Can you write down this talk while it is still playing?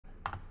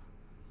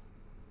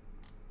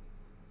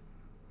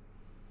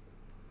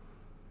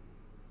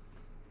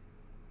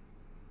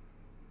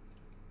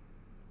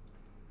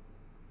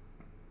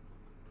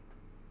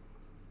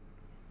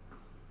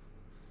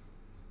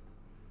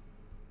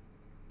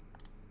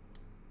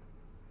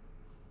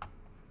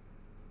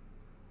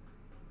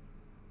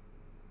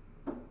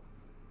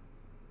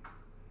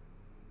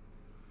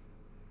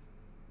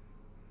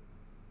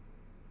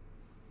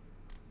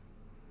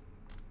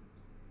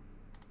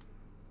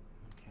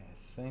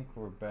think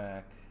we're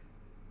back.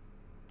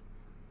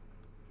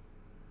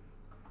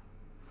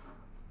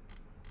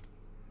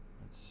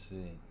 Let's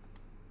see.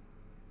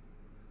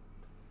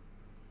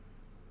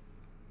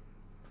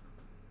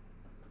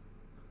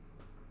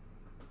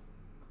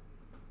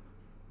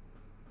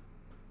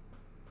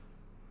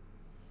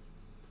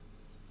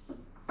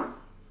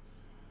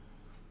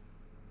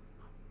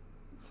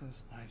 It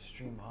says live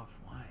stream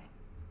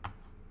offline.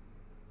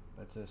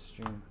 That says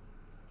stream.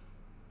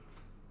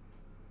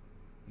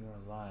 You are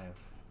live.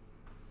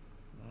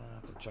 I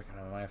have to check it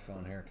on my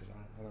phone here because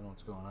I don't know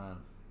what's going on.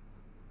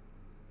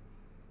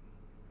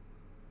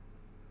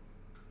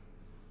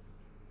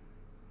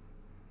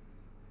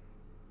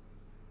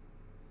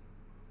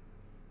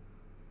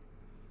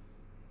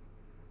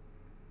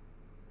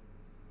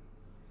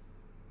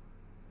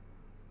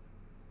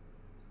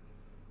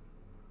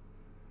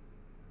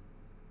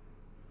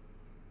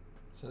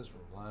 It says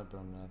we're live, but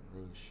I'm not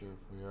really sure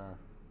if we are.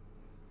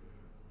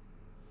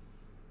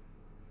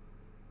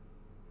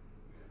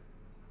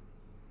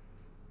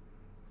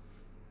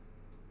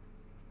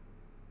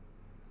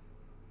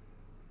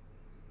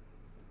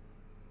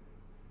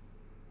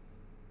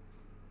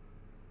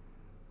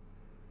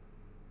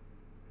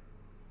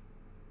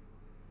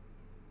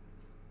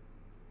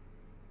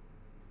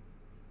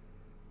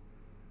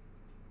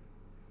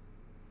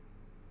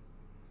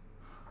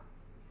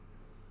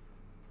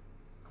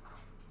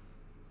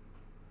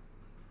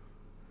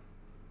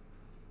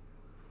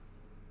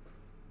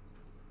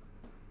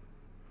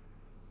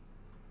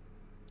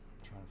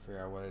 Trying to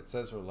figure out what it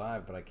says. We're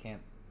live, but I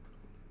can't.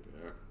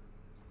 Yeah.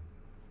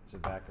 Is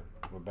it back?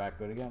 We're back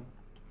good again.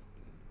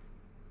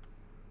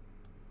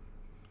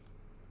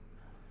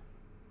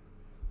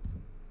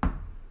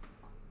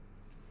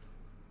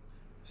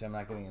 See, I'm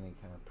not getting any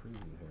kind of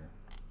preview here.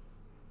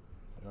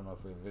 I don't know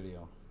if we have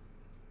video.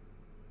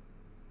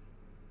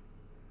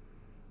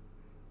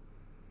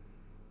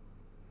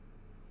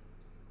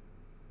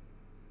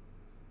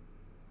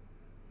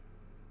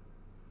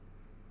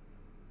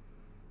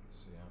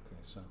 Let's see. Okay,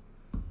 so.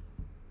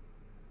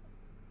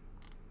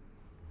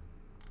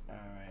 All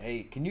right.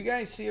 Hey, can you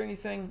guys see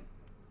anything?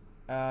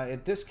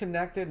 It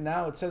disconnected.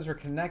 Now it says we're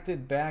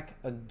connected back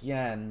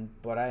again,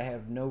 but I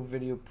have no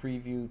video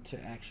preview to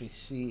actually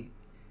see.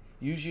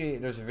 Usually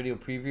there's a video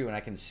preview and I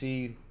can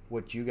see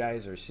what you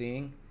guys are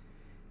seeing.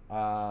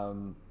 But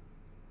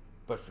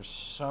for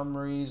some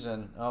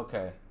reason,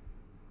 okay.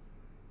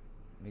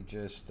 Let me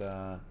just,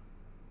 wow,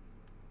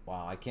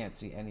 I can't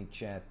see any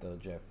chat though,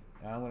 Jeff.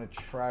 I'm going to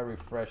try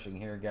refreshing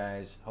here,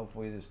 guys.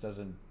 Hopefully this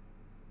doesn't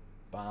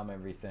bomb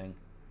everything.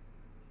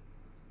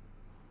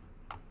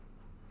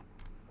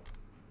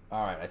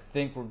 All right, I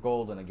think we're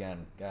golden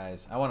again,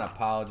 guys. I want to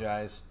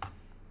apologize.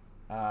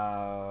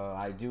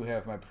 I do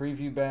have my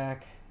preview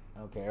back.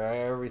 Okay,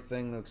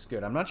 everything looks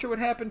good. I'm not sure what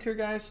happened here,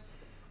 guys.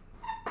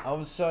 All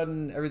of a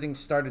sudden, everything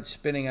started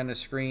spinning on the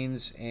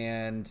screens,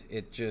 and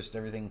it just,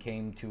 everything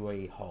came to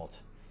a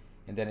halt.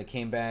 And then it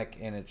came back,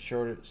 and it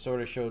sort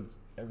of showed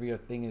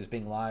everything as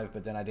being live,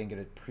 but then I didn't get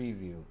a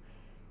preview.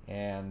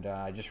 And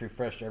I just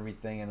refreshed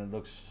everything, and it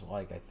looks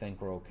like I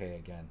think we're okay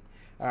again.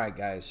 All right,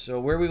 guys, so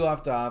where we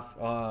left off,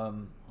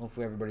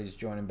 hopefully everybody's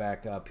joining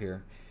back up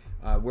here.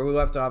 Where we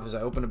left off is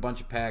I opened a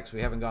bunch of packs.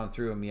 We haven't gone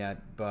through them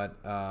yet, but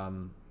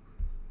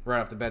right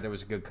off the bat, there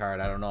was a good card.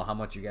 I don't know how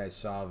much you guys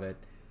saw of it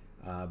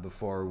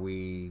before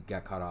we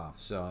got cut off.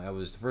 So it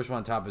was the first one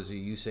on top is a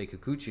Yusei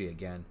Kikuchi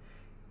again,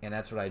 and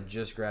that's what I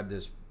just grabbed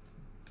this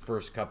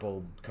first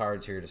couple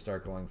cards here to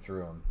start going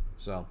through them.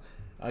 So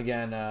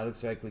again,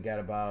 looks like we got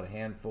about a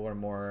handful or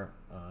more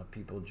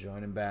people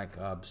joining back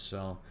up.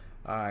 So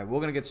all right, we're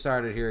gonna get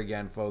started here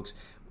again, folks.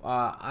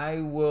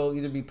 I will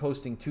either be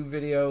posting 2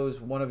 videos,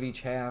 one of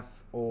each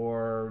half,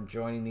 or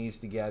joining these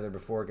together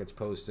before it gets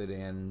posted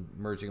and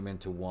merging them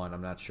into one.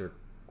 I'm not sure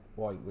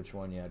quite which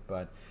one yet,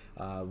 but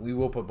we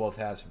will put both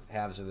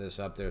halves of this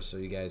up there so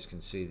you guys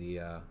can see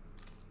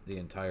the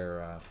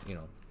entire you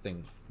know,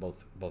 thing,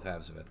 both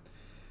halves of it.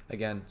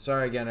 Again,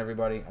 sorry again,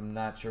 everybody. I'm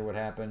not sure what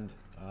happened.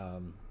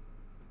 For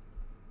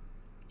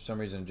some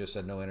reason, it just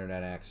said no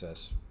internet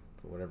access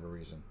for whatever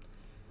reason,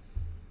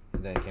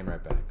 and then it came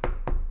right back.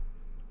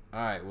 All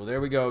right, well, there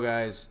we go,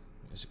 guys.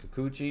 It's a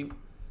Kikuchi,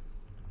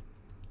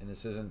 and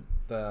this isn't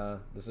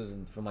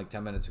from like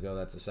 10 minutes ago.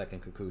 That's the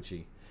second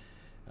Kikuchi.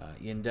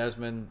 Ian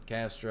Desmond,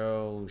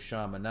 Castro,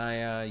 Sean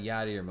Manaea,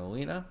 Yadier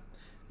Molina.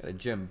 Got a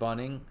Jim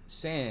Bunning,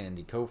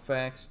 Sandy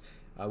Koufax.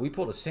 We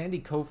pulled a Sandy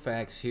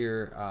Koufax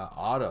here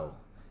auto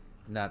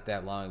not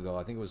that long ago.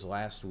 I think it was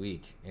last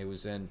week. It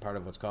was in part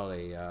of what's called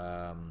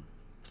a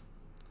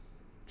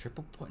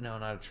triple play. No,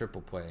 not a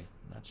triple play.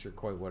 Not sure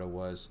quite what it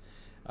was.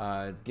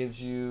 It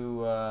gives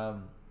you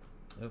and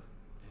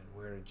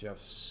where did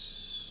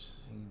Jeff's,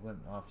 he went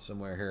off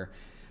somewhere here.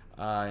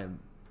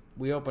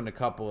 We opened a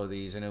couple of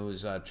these, and it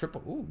was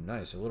triple. Ooh,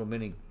 nice, a little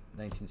mini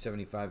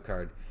 1975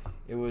 card.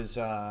 It was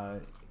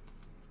a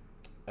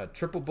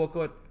triple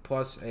booklet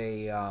plus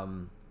a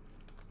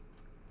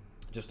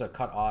just a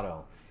cut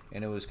auto,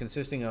 and it was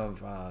consisting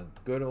of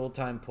good old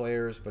time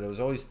players, but it was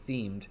always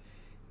themed,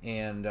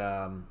 and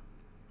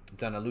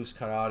done a loose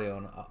cut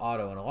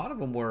auto, and a lot of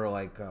them were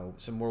like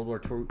some World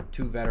War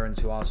II veterans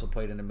who also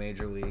played in the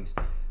major leagues.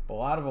 But a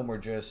lot of them were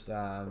just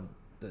at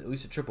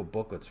least the triple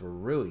booklets were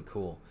really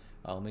cool.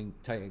 Let me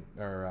tell you,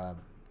 or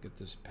get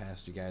this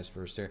past you guys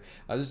first here.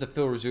 This is the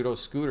Phil Rizzuto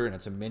scooter, and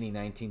it's a mini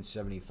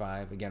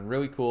 1975. Again,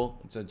 really cool.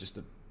 It's just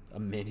a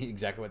mini,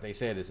 exactly what they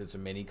say it is. It's a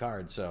mini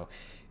card. So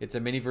it's a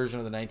mini version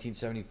of the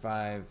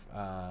 1975,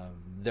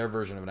 their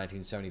version of a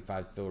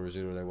 1975 Phil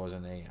Rizzuto. There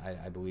wasn't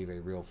I believe, a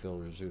real Phil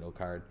Rizzuto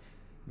card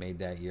made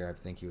that year. I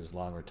think he was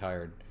long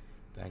retired.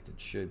 In fact, it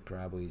should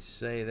probably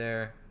say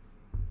there.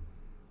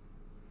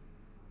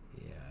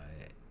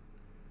 Yeah,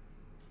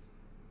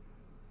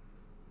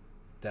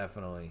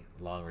 definitely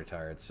long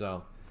retired.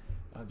 So,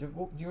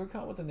 do you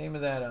recall what the name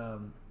of that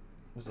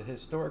was? It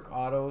Historic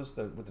Autos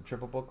with the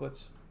triple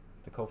booklets,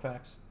 the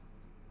Koufax?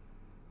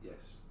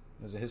 Yes.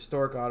 It was a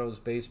Historic Autos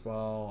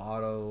baseball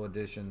auto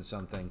edition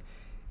something,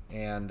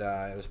 and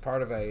it was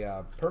part of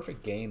a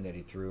perfect game that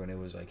he threw, and it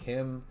was like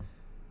him,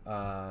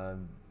 Torborg,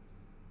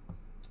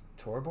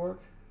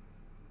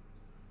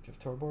 Jeff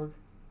Torborg,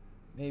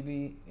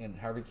 maybe, and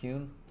Harvey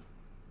Kuhn.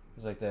 It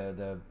was like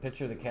the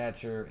pitcher, the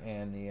catcher,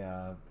 and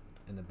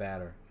the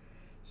batter.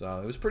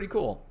 So it was pretty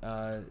cool.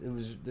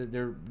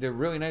 They're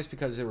really nice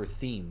because they were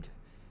themed.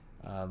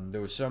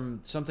 There was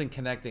something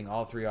connecting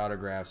all three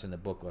autographs in the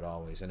booklet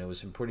always, and it was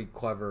some pretty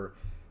clever,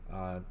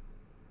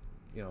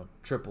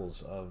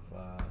 triples of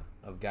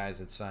guys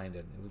that signed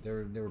it.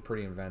 They were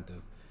pretty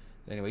inventive.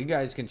 Anyway, you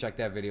guys can check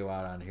that video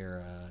out on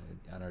here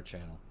on our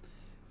channel.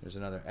 There's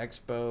another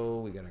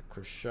Expo. We got a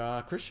Chris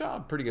Shaw. Chris Shaw,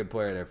 pretty good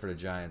player there for the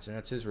Giants, and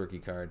that's his rookie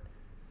card.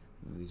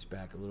 Move these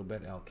back a little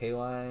bit. Al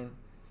Kaline.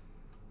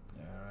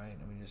 All right,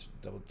 let me just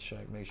double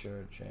check, make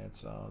sure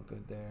chance all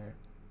good there.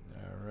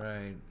 All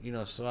right,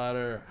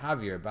 Slaughter,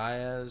 Javier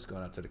Baez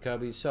going out to the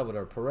Cubbies.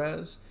 Salvador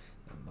Perez.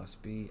 That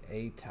must be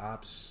a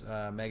Topps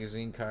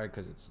magazine card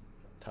because it's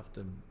tough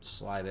to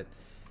slide it.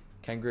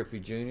 Ken Griffey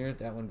Jr.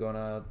 That one going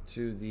out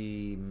to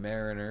the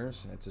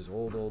Mariners. That's his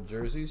old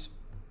jerseys.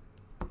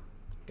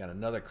 Got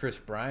another Chris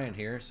Bryant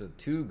here, so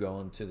two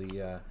going to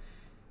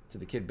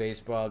the kid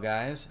baseball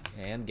guys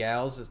and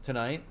gals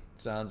tonight.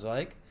 Sounds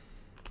like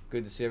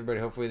good to see everybody.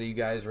 Hopefully you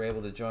guys are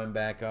able to join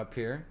back up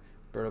here.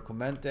 Berto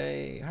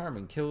Clemente,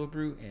 Harmon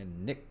Killebrew,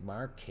 and Nick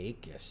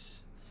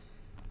Markakis.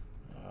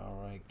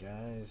 All right,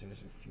 guys,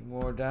 there's a few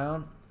more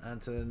down. On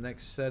to the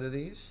next set of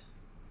these.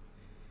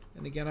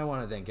 And again, I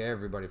want to thank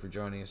everybody for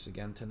joining us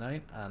again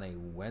tonight on a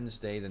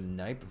Wednesday, the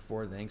night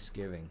before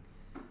Thanksgiving.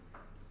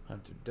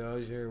 Hunter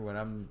Dozier, what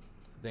I'm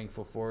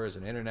thankful for is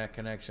an internet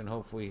connection,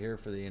 hopefully here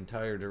for the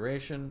entire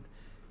duration.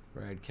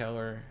 Brad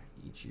Keller,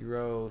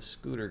 Ichiro,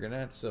 Scooter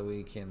Gannett, so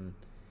we can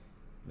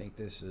make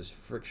this as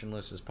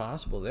frictionless as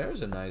possible.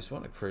 There's a nice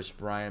one, a Chris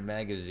Bryant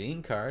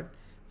magazine card,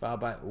 followed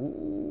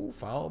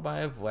by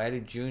a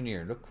Vladdy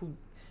Jr. Look who,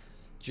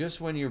 just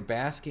when you're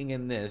basking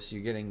in this,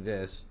 you're getting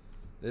this.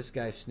 This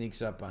guy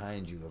sneaks up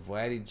behind you, a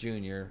Vladdy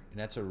Jr., and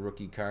that's a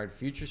rookie card.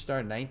 Future Star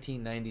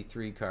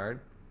 1993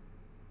 card.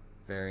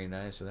 Very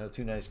nice. So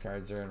two nice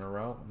cards there in a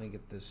row. Let me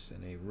get this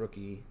in a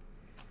rookie.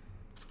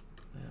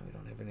 We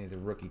don't have any of the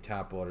rookie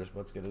top loaders,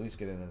 but let's at least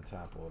get it in a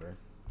top loader.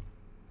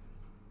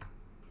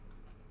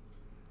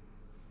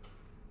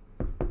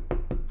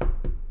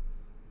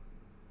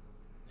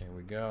 There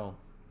we go.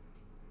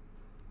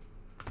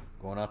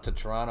 Going up to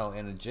Toronto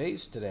and a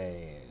Jays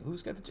today.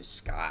 Who's got the Jays?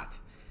 Scott.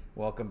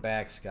 Welcome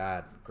back,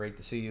 Scott. Great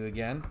to see you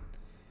again.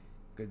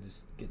 Good to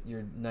get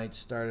your night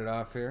started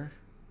off here.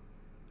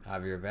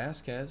 Javier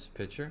Vasquez,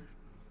 pitcher.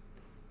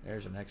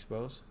 There's an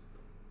Expos.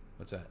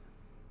 What's that?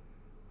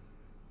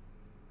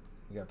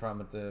 You got a problem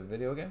with the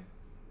video again?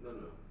 No.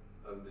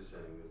 I'm just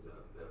saying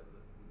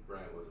that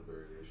Bryant was a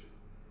variation.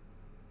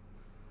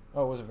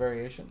 Oh, it was a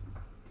variation?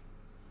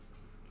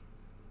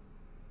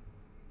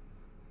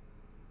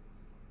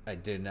 I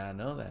did not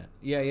know that.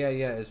 Yeah.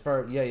 As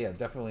far,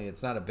 definitely.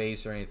 It's not a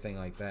base or anything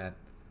like that.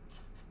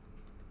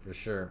 For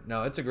sure.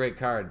 No, it's a great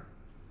card.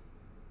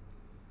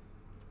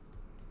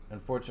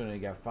 Unfortunately, it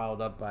got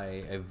fouled up by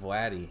a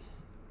Vladdy,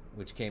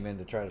 which came in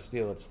to try to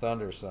steal its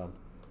thunder some.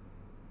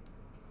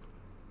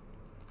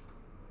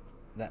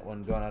 That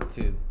one going out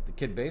to the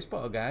kid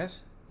baseball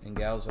guys and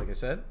gals, like I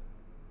said.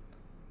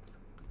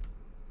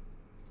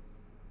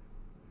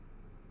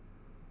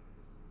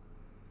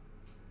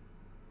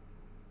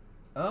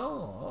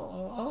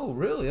 Oh,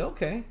 really?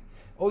 Okay.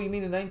 Oh, you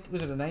mean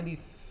was it a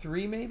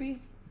 93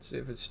 maybe? Let's see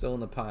if it's still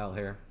in the pile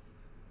here.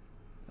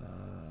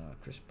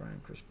 Chris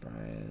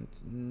Bryant.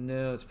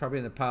 No, it's probably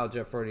in the pile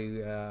Jeff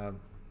already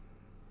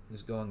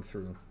is going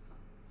through.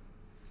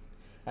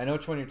 I know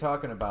which one you're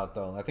talking about,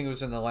 though. I think it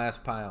was in the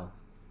last pile.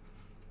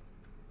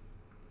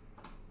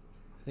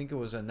 I think it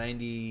was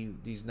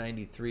these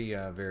 93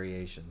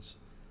 variations.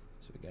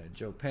 So we got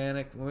Joe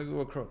Panic. Maybe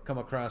we'll come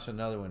across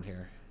another one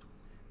here.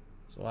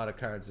 There's a lot of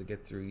cards to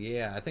get through.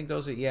 Yeah, I think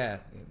those are,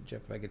 Jeff,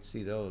 if I could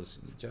see those.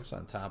 Jeff's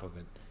on top of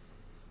it.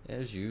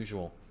 As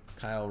usual.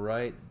 Kyle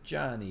Wright,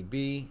 Johnny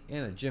B,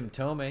 and a Jim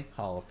Thome,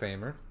 Hall of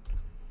Famer.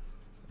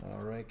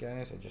 All right,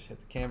 guys, I just hit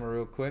the camera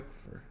real quick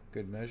for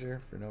good measure,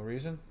 for no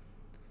reason.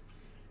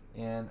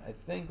 And I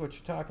think what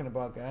you're talking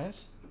about,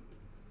 guys,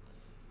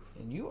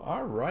 and you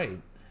are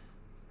right.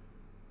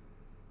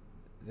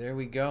 There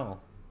we go.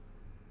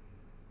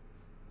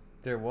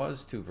 There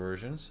was 2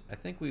 versions. I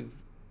think we've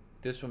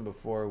this one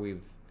before.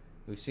 We've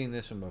seen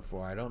this one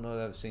before. I don't know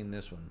that I've seen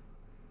this one.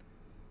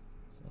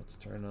 So let's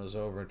turn those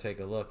over and take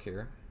a look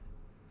here.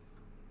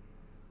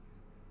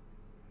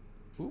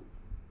 Oop.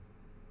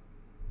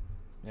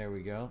 There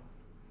we go.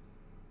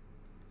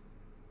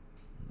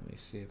 Let me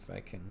see if I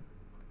can.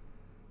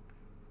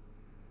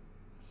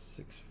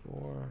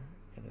 6.4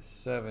 and a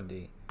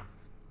 70.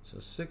 So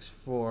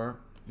 6.4.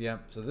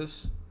 Yep. So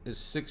this is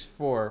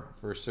 6.4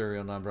 for a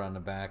serial number on the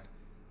back.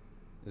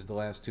 Is the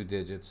last 2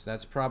 digits.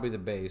 That's probably the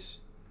base.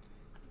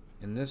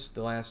 And this,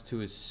 the last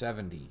 2 is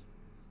 70.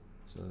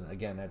 So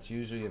again, that's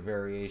usually a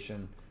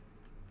variation.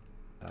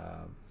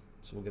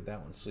 So we'll get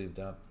that one sleeved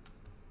up.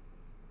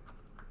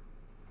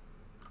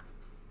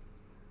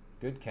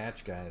 Good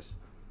catch, guys.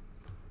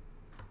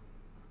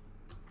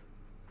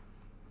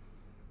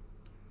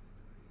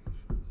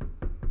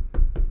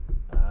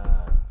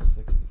 Ah,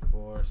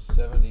 64,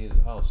 70 is,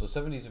 oh, so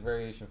 70 is a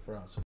variation for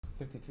us. So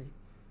 53.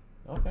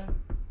 Okay.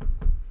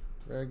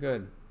 Very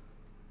good.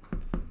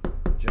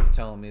 Jeff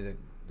telling me that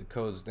the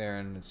code's there,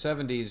 and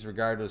 70s,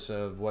 regardless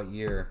of what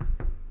year,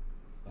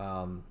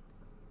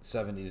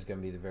 70 is going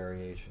to be the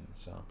variation.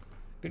 So,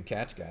 good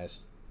catch,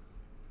 guys.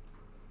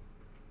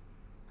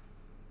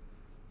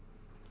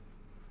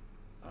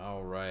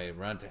 All right,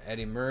 we're on to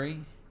Eddie Murray,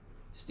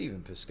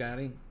 Stephen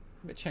Piscotty,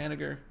 Mitch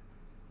Haniger,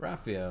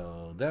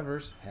 Rafael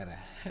Devers. Had a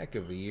heck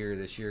of a year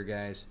this year,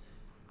 guys.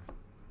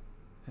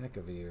 Heck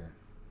of a year.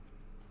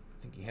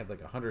 I think he had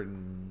like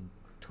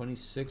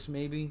 126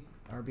 maybe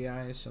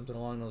RBIs, something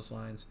along those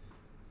lines.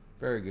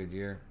 Very good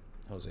year.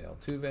 Jose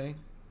Altuve.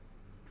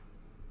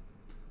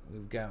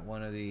 We've got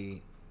one of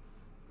the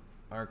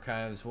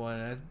archives one,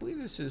 and I believe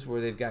this is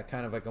where they've got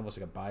kind of like almost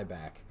like a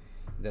buyback.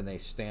 Then they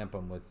stamp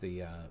them with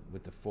the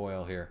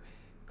foil here,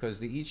 because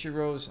the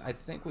Ichiros, I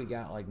think we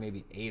got like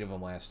maybe 8 of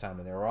them last time,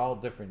 and they were all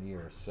different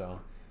years. So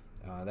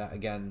that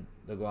again,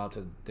 they'll go out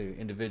to the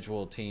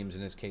individual teams.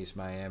 In this case,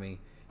 Miami.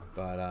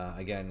 But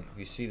again, if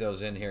you see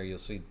those in here, you'll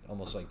see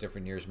almost like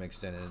different years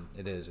mixed in,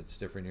 and it's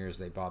different years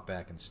they bought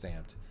back and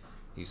stamped.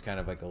 He's kind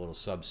of like a little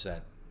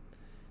subset.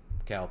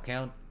 Cal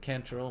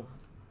Cantrell,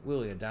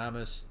 Willie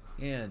Adames,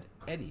 and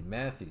Eddie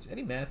Matthews.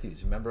 Eddie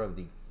Matthews, a member of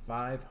the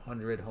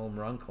 500 home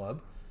run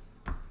club.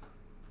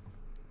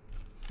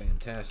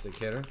 Fantastic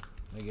hitter.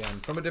 Again,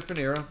 from a different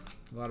era.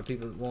 A lot of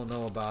people won't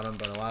know about him,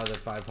 but a lot of the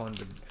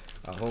 500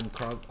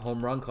 home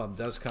run club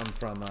does come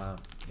from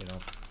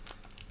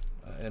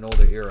an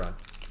older era.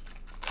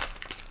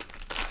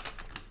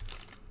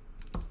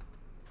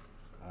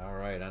 All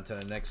right, on to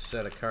the next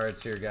set of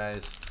cards here,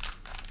 guys.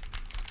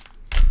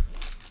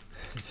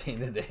 Zane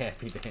did the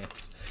happy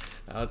dance.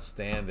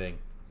 Outstanding.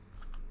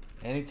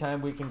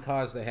 Anytime we can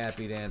cause the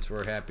happy dance,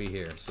 we're happy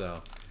here.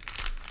 So.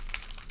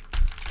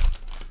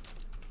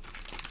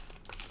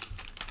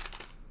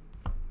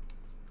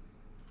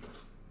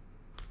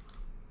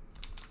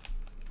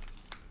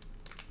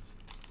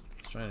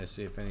 Trying to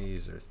see if any of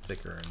these are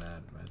thicker or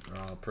not, but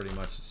they're all pretty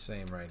much the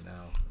same right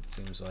now. It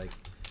seems like.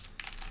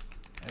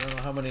 I don't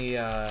know how many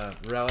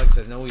relics.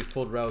 I know we've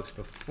pulled relics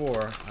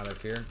before out of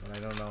here, but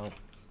I don't know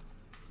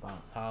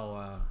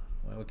how.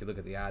 Well, we could look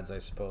at the odds, I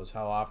suppose.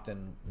 How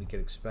often we could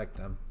expect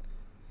them.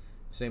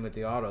 Same with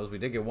the autos. We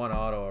did get 1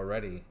 auto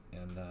already,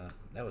 and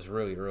that was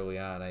really early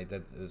on.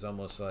 That is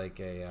almost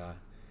like a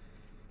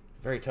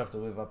very tough to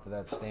live up to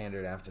that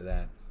standard after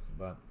that,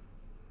 but.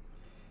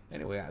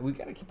 Anyway, we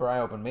got to keep our eye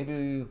open.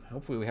 Maybe,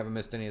 hopefully, we haven't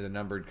missed any of the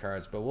numbered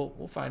cards, but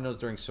we'll find those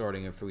during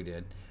sorting if we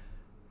did.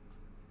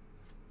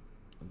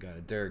 We've got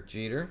a Derek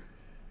Jeter,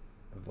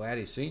 a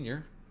Vladdy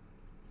Sr.,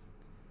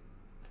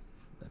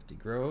 Lefty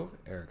Grove,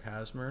 Eric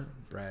Hosmer,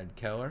 Brad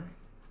Keller.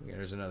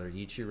 There's another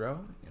Ichiro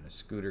and a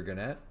Scooter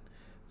Gannett,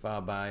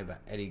 followed by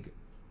Eddie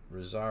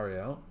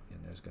Rosario,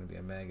 and there's going to be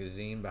a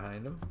magazine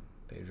behind him.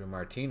 Pedro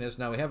Martinez.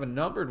 Now we have a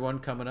numbered one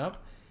coming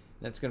up.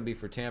 That's going to be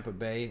for Tampa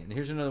Bay. And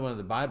here's another one of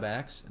the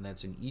buybacks, and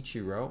that's an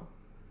Ichiro.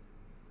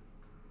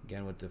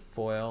 Again, with the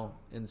foil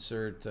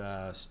insert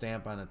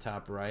stamp on the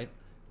top right.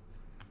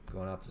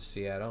 Going out to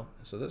Seattle.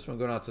 So this one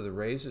going out to the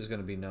Rays is going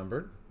to be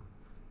numbered.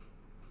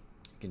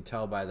 You can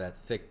tell by that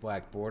thick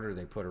black border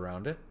they put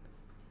around it.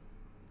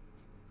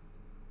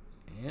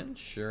 And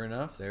sure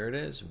enough, there it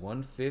is.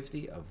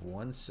 150 of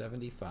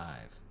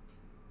 175.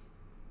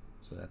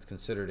 So that's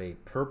considered a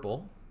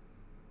purple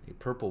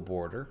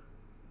border.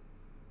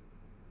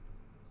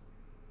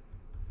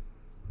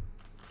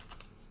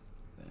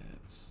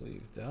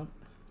 Sleeved up.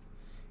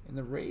 And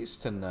the Rays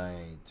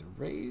tonight. The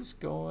Rays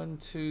going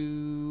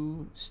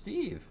to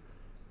Steve.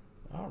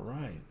 All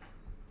right.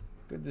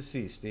 Good to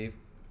see, Steve.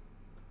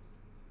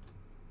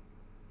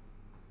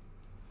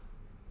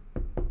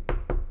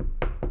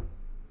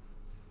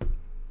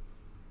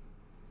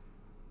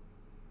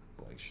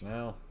 Blake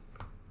Snell.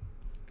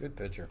 Good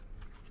pitcher.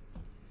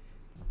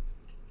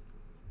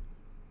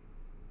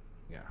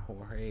 Yeah,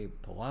 Jorge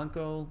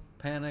Polanco,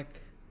 Panic,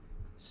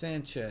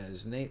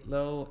 Sanchez, Nate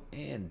Lowe,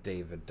 and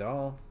David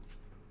Dahl.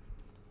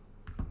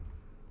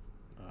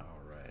 All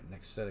right,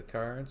 next set of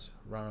cards.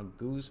 Ronald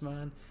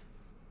Guzman.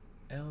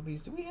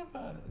 LBs. Do we have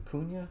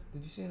Acuna?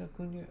 Did you see an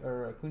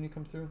Acuna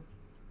come through?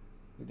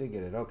 We did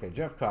get it. Okay,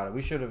 Jeff caught it.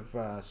 We should have.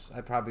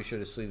 I probably should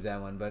have sleeved that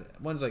one, but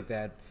ones like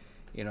that,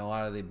 you know, a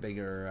lot of the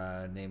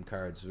bigger name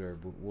cards, we're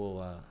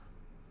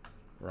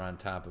on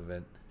top of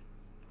it.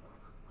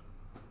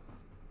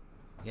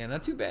 Yeah,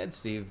 not too bad,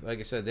 Steve. Like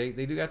I said, they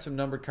do got some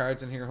numbered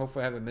cards in here.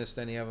 Hopefully, I haven't missed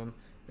any of them.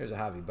 There's a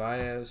Javi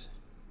Baez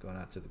going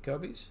out to the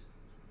Cubbies,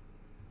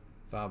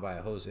 followed by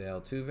a Jose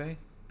Altuve.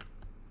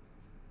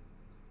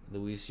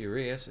 Luis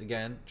Urias,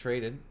 again,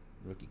 traded.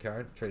 Rookie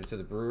card. Traded to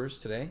the Brewers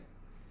today.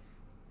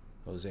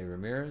 Jose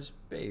Ramirez.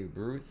 Babe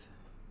Ruth.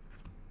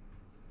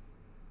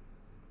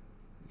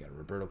 You got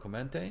Roberto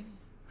Clemente.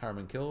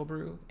 Harmon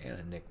Killebrew. And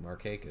a Nick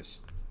Markakis.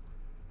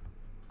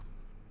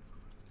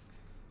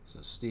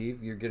 So,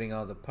 Steve, you're getting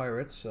all the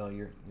Pirates. So,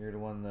 you're the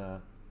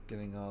one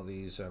getting all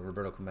these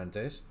Roberto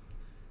Clementes.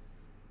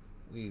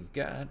 We've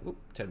got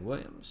Ted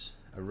Williams.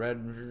 A red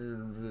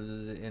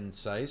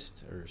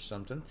incised or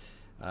something.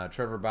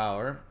 Trevor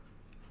Bauer.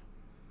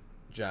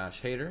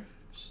 Josh Hader,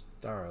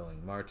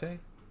 Starling Marte.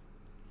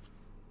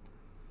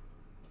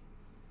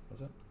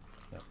 What's that?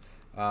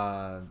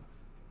 No.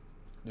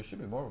 There should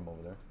be more of them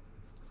over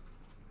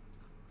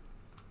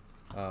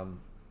there.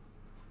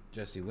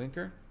 Jesse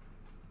Winker,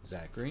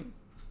 Zach Green,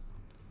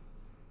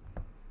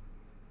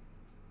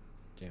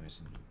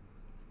 Jameson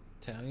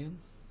Italian,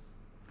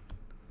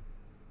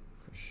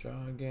 Chris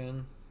Shaw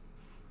again,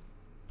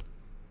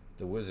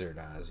 the Wizard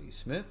Ozzie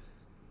Smith.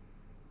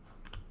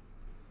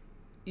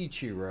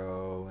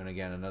 Ichiro, and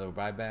again another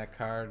buyback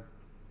card.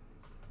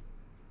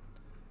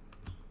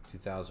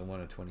 2001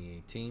 and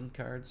 2018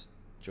 cards.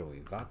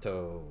 Joey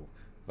Votto.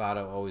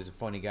 Votto, always a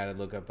funny guy to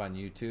look up on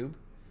YouTube.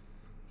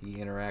 He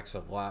interacts a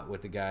lot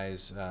with the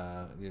guys.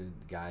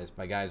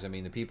 By guys, I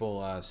mean the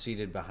people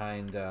seated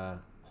behind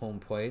home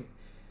plate.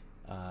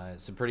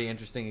 Some pretty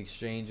interesting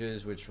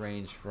exchanges, which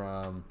range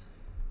from,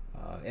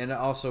 and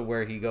also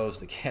where he goes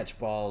to catch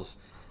balls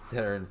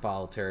that are in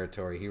foul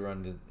territory. He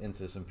runs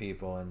into some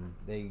people, and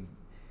the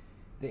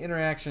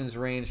interactions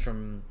range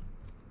from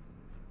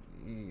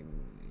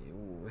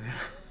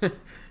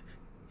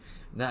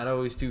not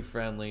always too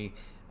friendly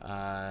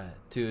to,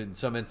 in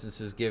some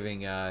instances,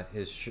 giving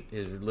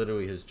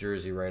literally his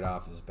jersey right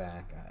off his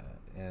back.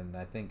 And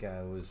I think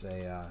it was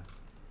I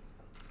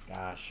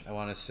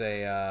want to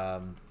say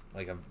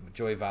like a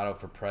Joey Votto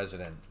for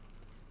president.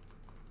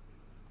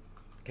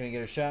 Can I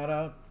get a shout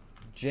out?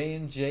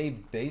 J&J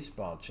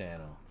Baseball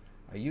Channel.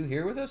 Are you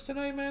here with us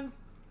tonight, man?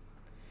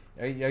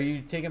 Are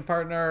you taking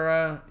part in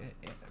our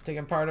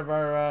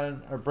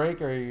our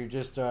break, or are you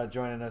just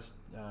joining us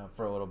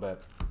for a little bit?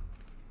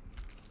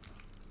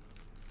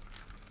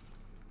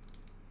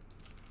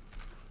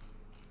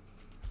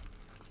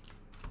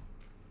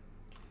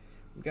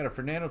 We got a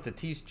Fernando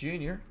Tatis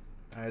Jr.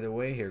 either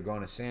way here,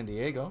 going to San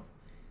Diego.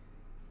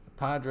 The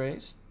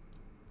Padres.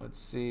 Let's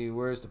see,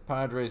 where's the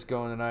Padres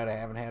going tonight? I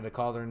haven't had to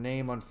call their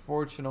name,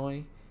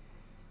 unfortunately.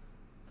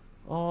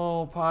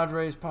 Oh,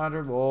 Padres.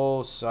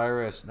 Oh,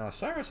 Cyrus. Now,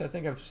 Cyrus, I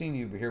think I've seen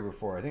you here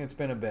before. I think it's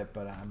been a bit,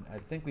 but I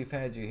think we've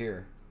had you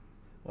here.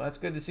 Well, that's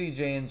good to see,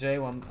 J&J.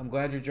 Well, I'm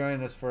glad you're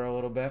joining us for a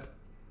little bit.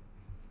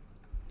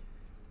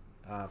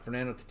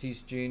 Fernando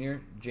Tatis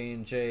Jr.,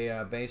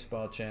 J&J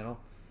Baseball Channel.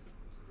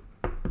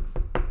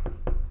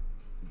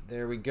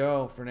 There we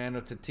go. Fernando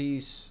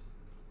Tatis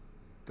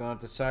going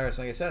to Cyrus.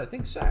 Like I said, I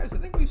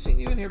think we've seen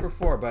you in here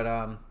before, but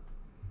I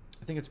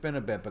think it's been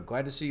a bit. But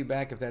glad to see you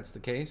back if that's the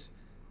case.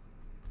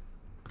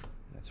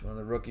 That's one of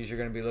the rookies you're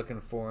going to be looking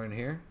for in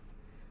here.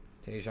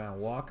 Tejan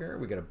Walker.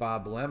 We got a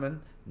Bob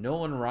Lemon.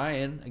 Nolan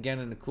Ryan, again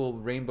in the cool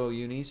rainbow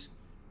unis.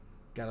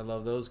 Gotta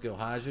love those. Gil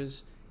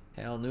Hodges.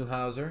 Hal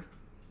Newhouser.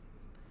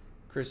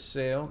 Chris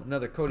Sale.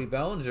 Another Cody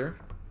Bellinger.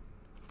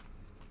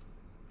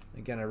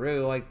 Again, I really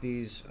like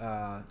these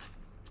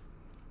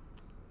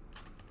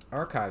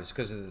archives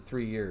because of the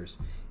 3 years.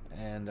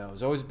 And I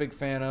was always a big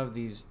fan of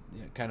these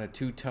kind of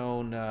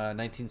two-tone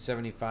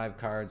 1975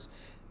 cards.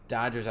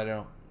 Dodgers, I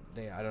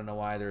don't know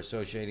why they're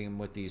associating them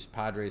with these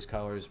Padres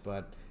colors,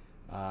 but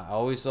I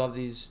always love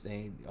these.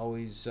 They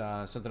always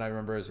something I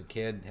remember as a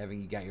kid,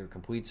 having you got your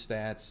complete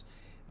stats,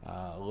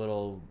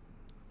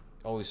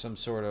 always some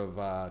sort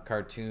of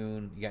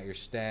cartoon. You got your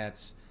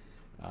stats.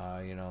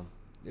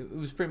 It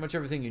was pretty much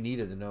everything you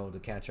needed to know to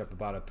catch up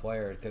about a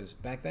player, because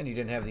back then you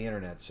didn't have the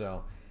internet.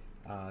 So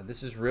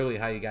this is really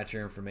how you got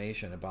your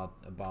information about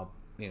the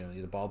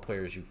ball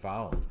players you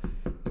followed.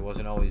 It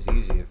wasn't always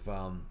easy if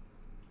it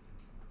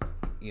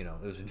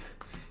was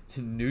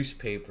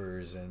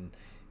newspapers and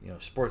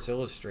Sports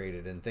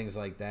Illustrated and things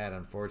like that,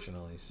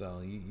 unfortunately.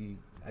 So you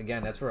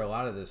again, that's where a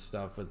lot of this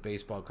stuff with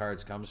baseball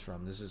cards comes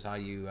from. This is how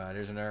you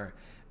there's another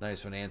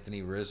nice one,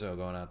 Anthony Rizzo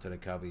going out to the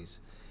Cubbies,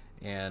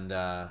 and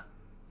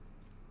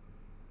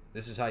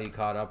this is how you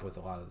caught up with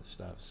a lot of the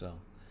stuff. So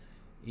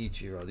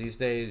Ichiro. These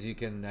days, you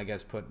can, I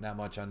guess, put not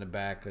much on the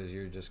back because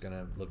you're just going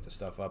to look the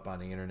stuff up on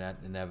the internet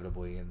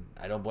inevitably. And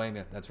I don't blame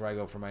you. That's where I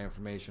go for my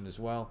information as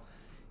well.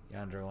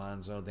 Yonder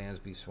Alonso,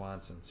 Dansby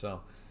Swanson.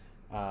 So,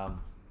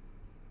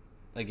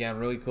 again,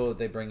 really cool that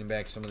they're bringing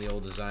back some of the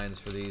old designs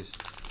for these.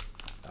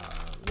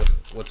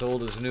 What's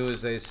old is new,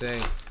 as they say.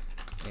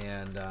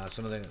 And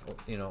some of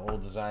the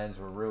old designs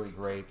were really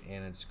great.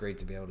 And it's great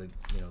to be able to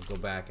go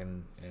back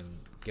and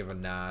give a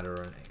nod or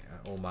an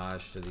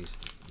homage to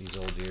these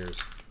old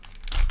years.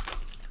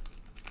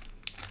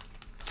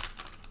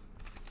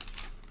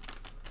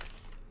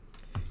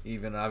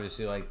 Even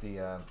obviously like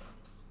the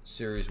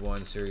Series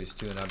 1, Series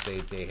 2 and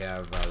update, they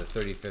have the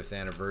 35th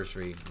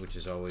anniversary, which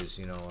is always,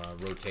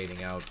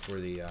 rotating out for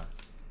the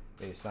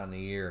based on the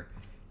year.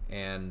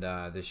 And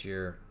this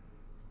year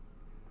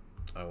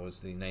was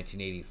the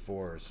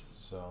 1984s.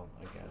 So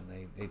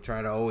again, they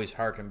try to always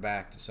harken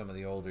back to some of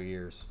the older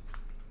years.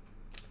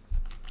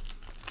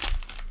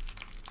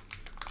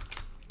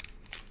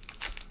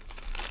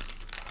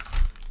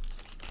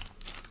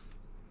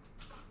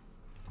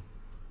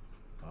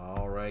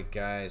 All right,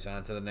 guys,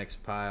 on to the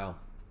next pile.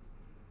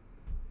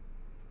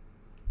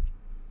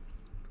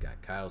 We've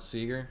got Kyle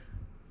Seager,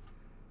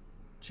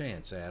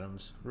 Chance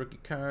Adams, rookie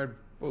card,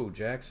 Bo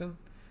Jackson,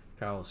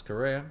 Carlos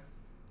Correa,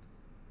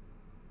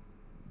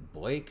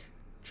 Blake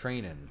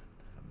Trainin,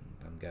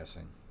 I'm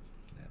guessing.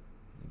 Yeah,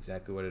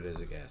 exactly what it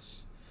is, I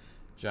guess.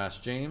 Josh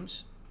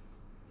James.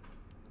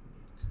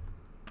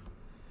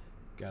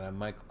 Got a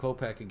Michael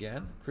Kopech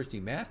again. Christy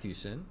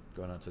Mathewson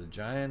going out to the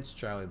Giants.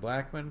 Charlie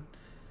Blackmon.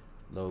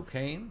 Low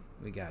Kane.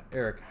 We got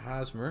Eric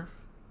Hosmer.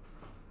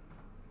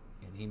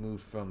 And he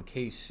moved from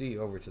KC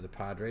over to the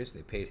Padres.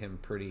 They paid him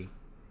pretty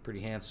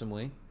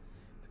handsomely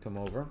to come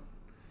over.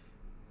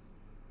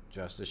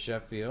 Justice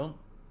Sheffield.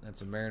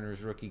 That's a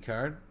Mariners rookie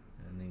card.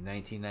 And the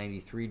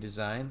 1993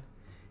 design.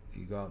 If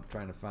you go out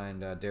trying to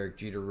find Derek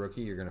Jeter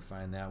rookie, you're going to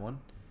find that one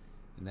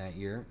in that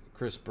year.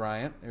 Chris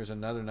Bryant. There's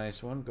another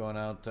nice one. Going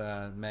out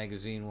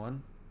magazine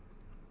one.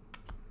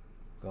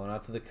 Going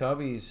out to the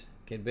Cubbies.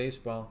 Kid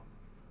Baseball.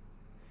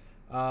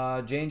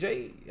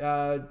 J&J,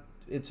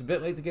 it's a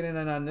bit late to get in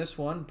on this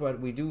one,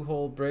 but we do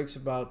hold breaks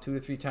about 2 to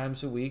 3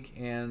 times a week,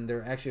 and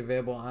they're actually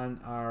available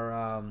on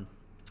our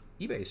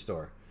eBay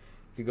store.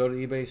 If you go to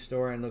the eBay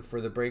store and look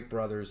for the Break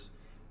Brothers,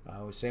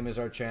 same as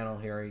our channel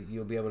here,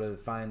 you'll be able to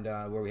find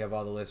where we have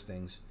all the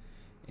listings.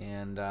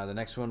 And the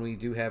next one we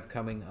do have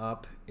coming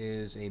up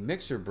is a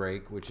mixer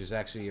break, which is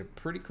actually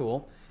pretty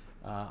cool.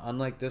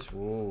 Unlike this,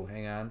 whoa,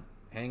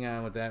 hang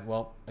on with that.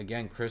 Well,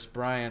 again, Chris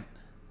Bryant,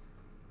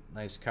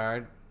 nice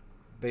card.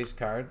 Base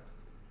card.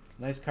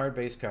 Nice card,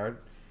 base card.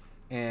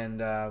 And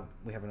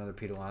we have another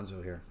Pete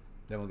Alonso here.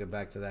 Then we'll get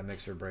back to that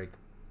mixer break.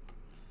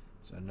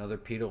 So another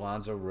Pete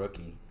Alonso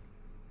rookie.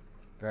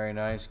 Very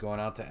nice. Going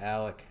out to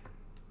Alec.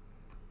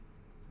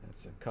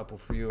 That's a couple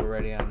for you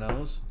already on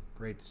those.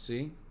 Great to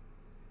see.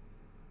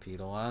 Pete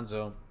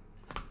Alonso.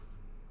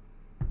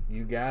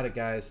 You got it,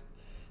 guys.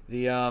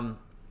 The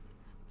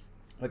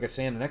like I was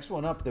saying, the next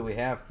one up that we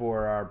have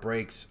for our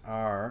breaks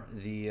are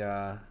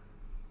the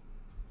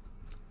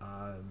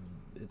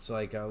it's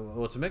like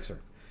well, it's a mixer,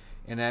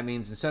 and that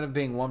means instead of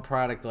being one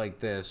product like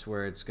this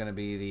where it's going to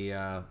be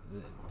the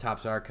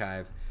Topps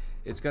Archive,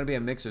 it's going to be a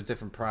mix of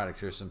different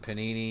products. There's some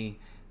Panini,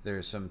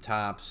 there's some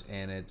Topps,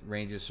 and it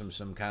ranges from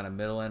some kind of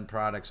middle end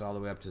products all the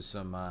way up to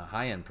some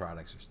high end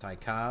products. There's Ty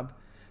Cobb,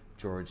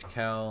 George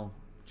Kell,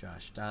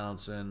 Josh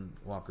Donaldson,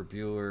 Walker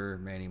Buehler,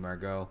 Manny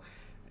Margot,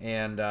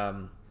 and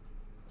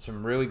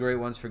some really great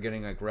ones for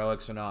getting like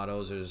relics and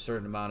autos. There's a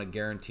certain amount of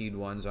guaranteed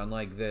ones,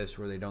 unlike this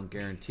where they don't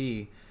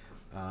guarantee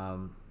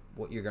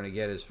what you're going to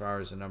get as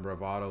far as the number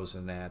of autos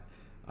and that.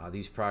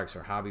 These products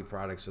are hobby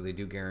products, so they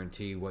do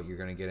guarantee what you're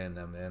going to get in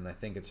them. And I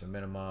think it's a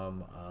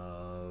minimum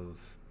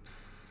of,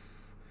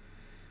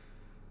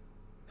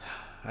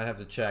 I'd have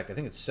to check. I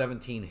think it's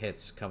 17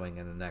 hits coming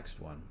in the next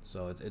one.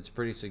 So it's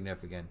pretty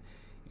significant.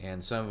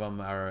 And some of them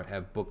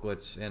have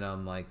booklets in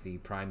them, like the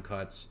Prime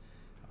Cuts.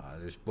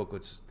 There's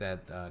booklets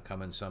that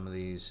come in some of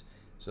these.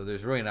 So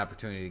there's really an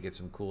opportunity to get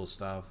some cool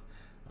stuff.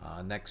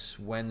 Next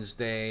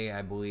Wednesday,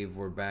 I believe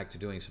we're back to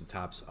doing some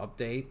Topps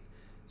update.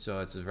 So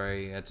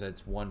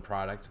it's one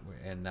product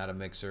and not a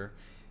mixer,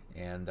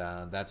 and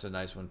that's a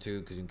nice one too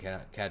because you can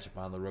catch up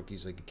on the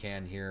rookies like you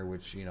can here,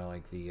 which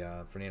like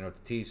the Fernando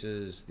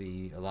Tatises,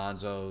 the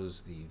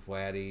Alonsos, the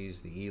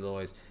Vladdies, the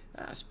Eloys.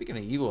 Speaking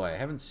of Eloy, I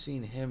haven't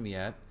seen him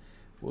yet.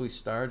 Willie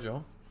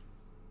Stargell,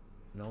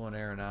 Nolan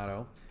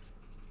Arenado.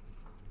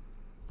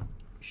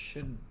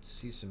 Should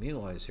see some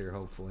Eloys here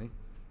hopefully.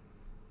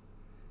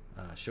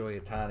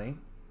 Shohei Ohtani.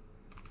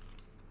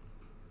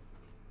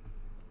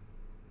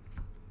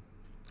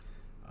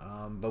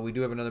 But we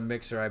do have another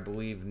mixer, I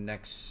believe,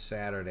 next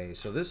Saturday.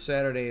 So this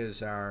Saturday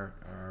is our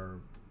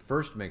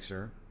first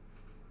mixer,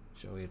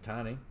 Shohei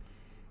Ohtani.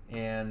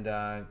 And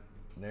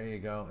there you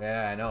go.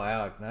 Yeah, I know,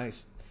 Alec.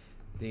 Nice.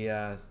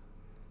 The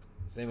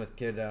same with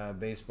Kid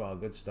Baseball.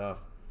 Good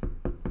stuff.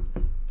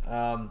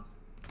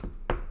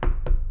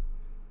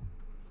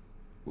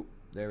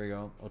 There we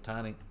go.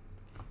 Ohtani.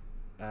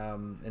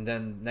 And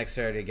then next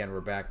Saturday again, we're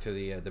back to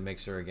the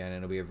mixer again, and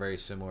it'll be a very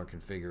similar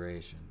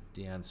configuration.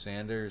 Deion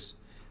Sanders,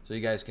 so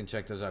you guys can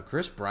check those out.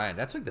 Chris Bryant,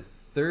 that's like the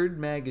third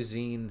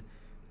magazine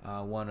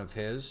one of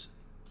his.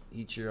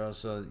 Ichiro,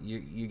 so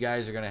you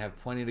guys are going to have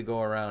plenty to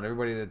go around.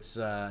 Everybody that's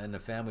in the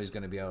family is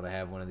going to be able to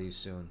have one of these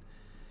soon.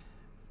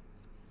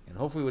 And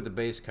hopefully with the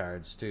base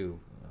cards, too.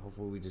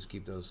 Hopefully we just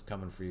keep those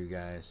coming for you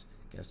guys.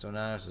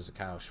 Gastonadas is a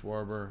Kyle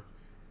Schwarber.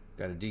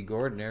 Got a D.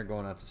 Gordon there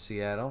going out to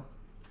Seattle.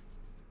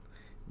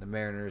 The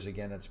Mariners,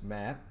 again, that's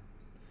Matt.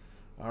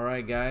 All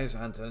right, guys,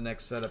 on to the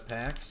next set of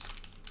packs.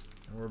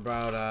 We're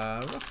about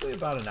roughly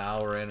about an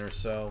hour in or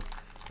so.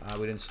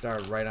 We didn't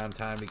start right on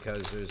time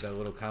because there's that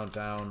little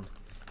countdown.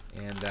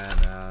 And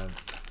then,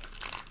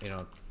 you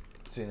know,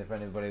 seeing if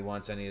anybody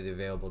wants any of the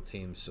available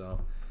teams. So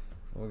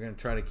we're going to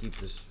try to keep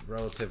this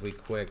relatively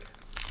quick.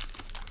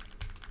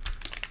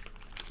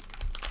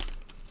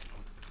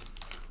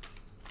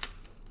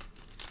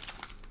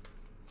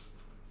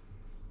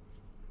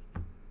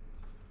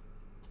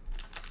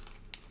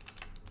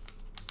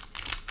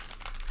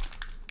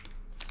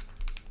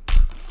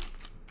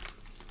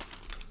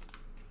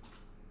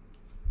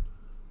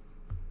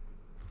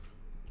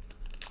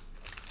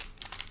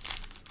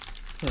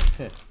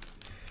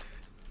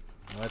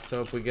 Let's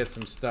hope we get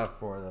some stuff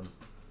for them.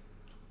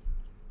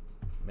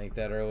 Make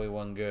that early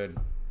one good.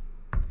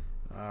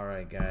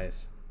 Alright,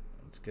 guys.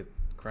 Let's get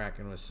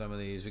cracking with some of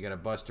these. We got a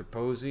Buster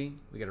Posey.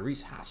 We got a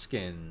Rhys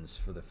Hoskins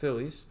for the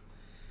Phillies.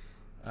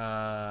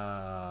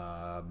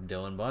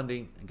 Dylan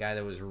Bundy, a guy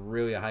that was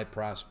really a high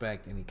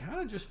prospect, and he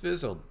kind of just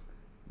fizzled.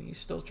 I mean, he's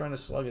still trying to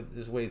slug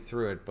his way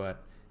through it,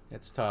 but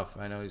it's tough.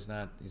 I know he's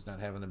not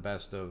having the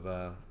best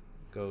of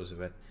goes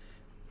of it.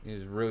 He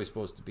was really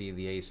supposed to be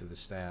the ace of the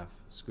staff.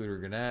 Scooter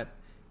Gennett,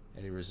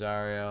 Eddie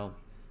Rosario.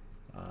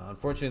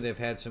 Unfortunately, they've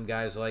had some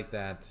guys like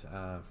that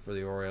for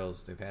the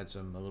Orioles. They've had a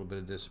little bit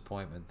of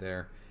disappointment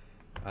there.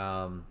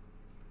 Was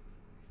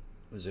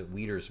it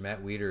Wieters?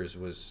 Matt Wieters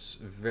was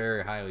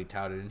very highly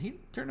touted, and he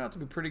turned out to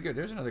be pretty good.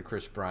 There's another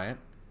Chris Bryant,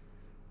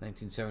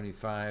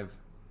 1975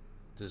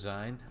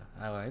 design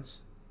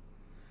highlights.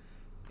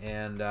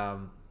 And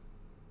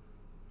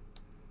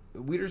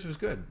Wieters was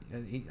good.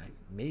 He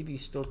maybe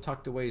still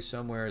tucked away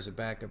somewhere as a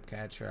backup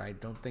catcher. I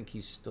don't think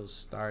he still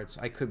starts.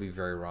 I could be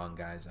very wrong,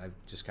 guys. I've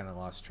just kind of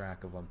lost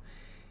track of him.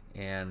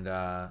 And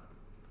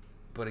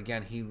but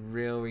again, he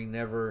really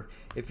never.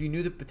 If you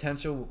knew the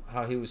potential,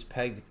 how he was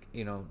pegged,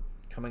 you know,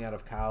 coming out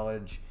of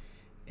college,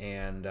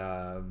 and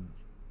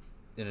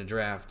in a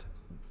draft,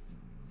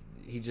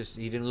 he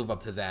didn't live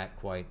up to that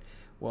quite.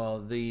 Well,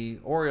 the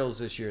Orioles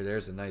this year.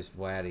 There's a nice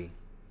Vladdy.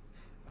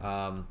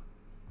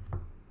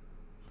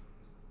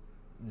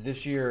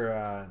 This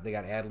year, they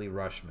got Adley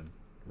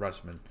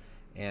Rutschman,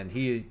 and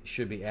he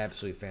should be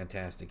absolutely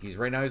fantastic.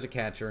 Right now he's a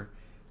catcher,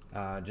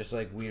 just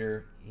like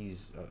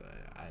Wieters.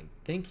 I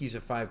think he's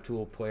a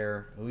 5-tool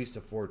player, at least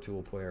a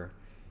 4-tool player,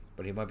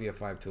 but he might be a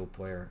 5-tool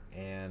player,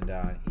 and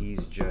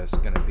he's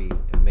just going to be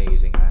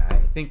amazing.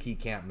 I think he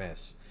can't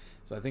miss.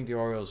 So I think the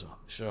Orioles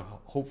should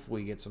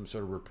hopefully get some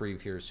sort of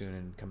reprieve here soon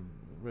and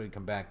really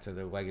come back to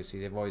their legacy.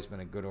 They've always been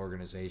a good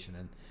organization,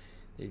 and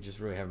they just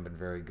really haven't been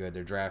very good.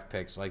 Their draft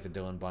picks, like the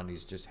Dylan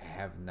Bundys, just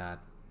have not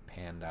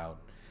panned out.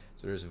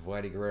 So there's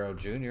Vladdy Guerrero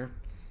Jr.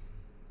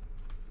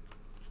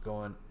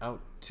 going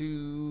out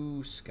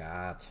to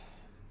Scott.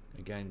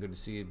 Again, good to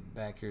see you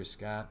back here,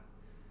 Scott.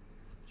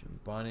 Jim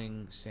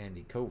Bunning,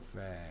 Sandy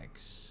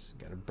Koufax.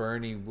 Got a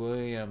Bernie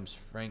Williams,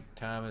 Frank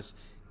Thomas.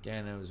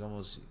 Again, it was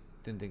almost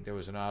didn't think there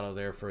was an auto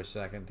there for a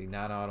second. The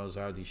non-autos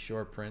are the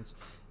short prints.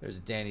 There's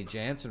a Danny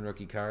Jansen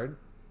rookie card.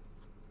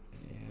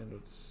 And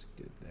let's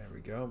get, there we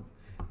go.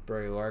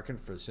 Barry Larkin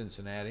for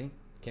Cincinnati.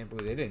 Can't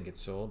believe they didn't get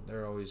sold.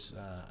 They're always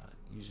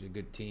usually a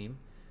good team.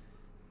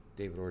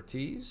 David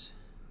Ortiz,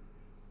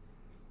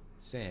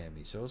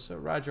 Sammy Sosa,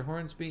 Roger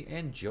Hornsby,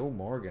 and Joe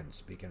Morgan.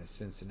 Speaking of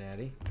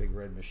Cincinnati, Big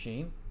Red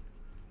Machine.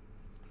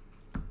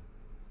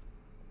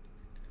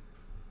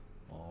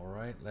 All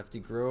right, Lefty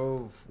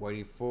Grove,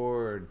 Whitey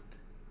Ford,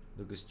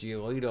 Lucas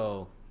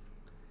Giolito,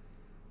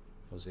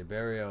 Jose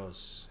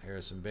Barrios,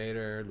 Harrison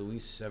Bader,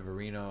 Luis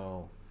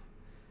Severino,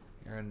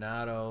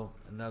 Arenado,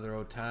 another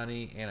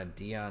Ohtani, and a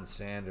Deion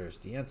Sanders.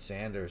 Deion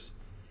Sanders,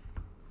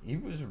 he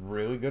was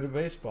really good at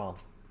baseball,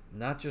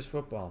 not just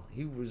football.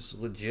 He was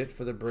legit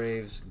for the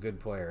Braves, good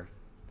player.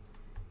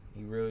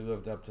 He really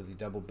lived up to the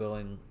double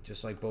billing,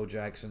 just like Bo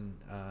Jackson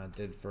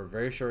did for a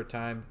very short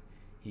time.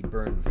 He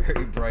burned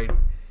very bright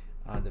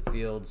on the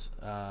fields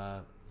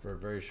for a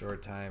very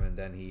short time, and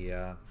then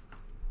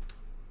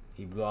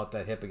he blew out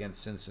that hip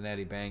against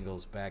Cincinnati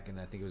Bengals back in,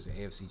 I think it was the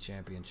AFC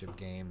Championship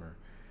game, or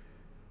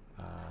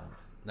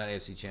not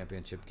AFC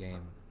Championship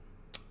game,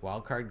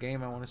 wild card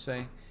game, I want to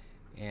say,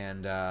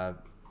 and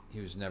he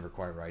was never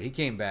quite right. He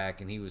came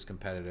back and he was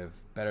competitive,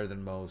 better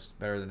than most,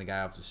 better than the guy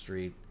off the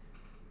street,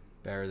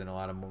 better than a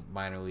lot of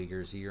minor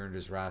leaguers. He earned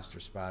his roster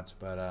spots,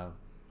 but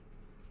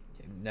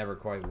never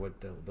quite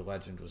what the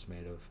legend was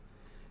made of.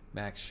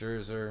 Max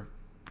Scherzer,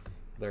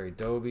 Larry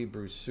Doby,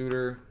 Bruce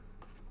Sutter,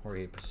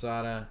 Jorge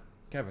Posada,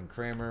 Kevin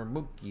Kramer,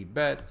 Mookie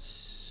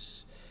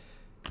Betts,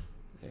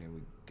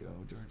 we go.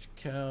 George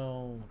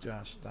Kell,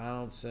 Josh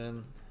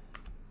Donaldson,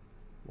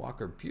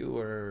 Walker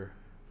Buehler,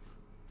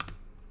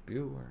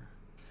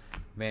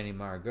 Manny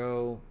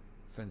Margot,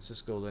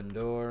 Francisco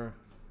Lindor,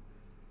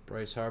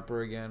 Bryce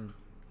Harper again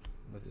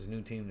with his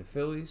new team, the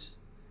Phillies.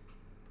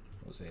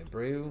 Jose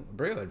Abreu.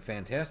 Abreu had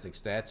fantastic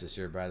stats this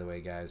year, by the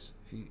way, guys.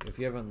 If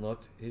you haven't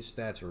looked, his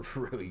stats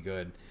are really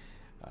good.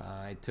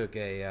 I took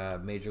a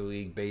Major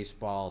League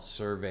Baseball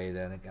survey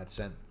that it got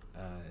sent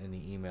in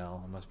the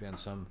email. It must be on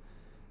some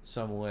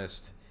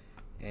list,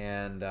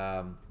 and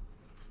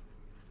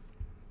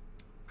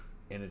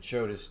it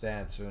showed his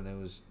stats. And it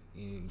was,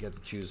 you get to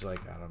choose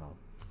like, I don't know,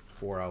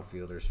 4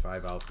 outfielders,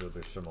 5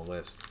 outfielders from a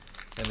list,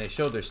 and they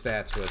showed their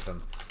stats with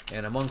them.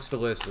 And amongst the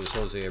list was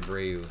Jose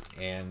Abreu,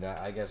 and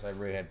I guess I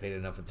really had paid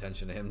enough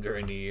attention to him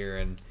during the year,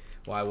 and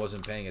while I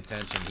wasn't paying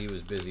attention, he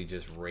was busy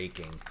just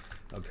raking,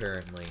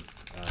 apparently.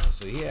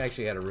 So he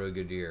actually had a really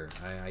good year.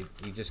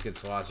 He just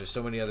gets lost. There's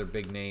so many other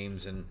big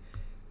names, and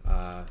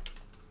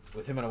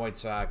with him on the White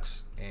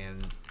Sox,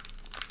 and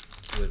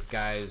with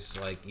guys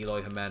like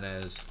Eloy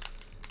Jimenez,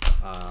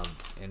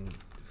 and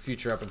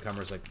future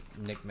up-and-comers like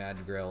Nick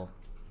Madrigal,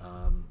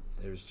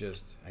 there's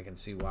just, I can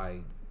see why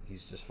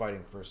he's just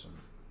fighting for some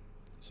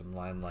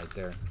limelight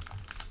there.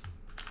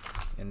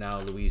 And now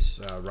Luis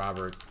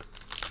Robert,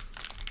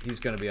 he's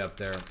going to be up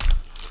there.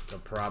 They'll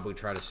probably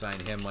try to sign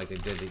him like they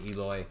did to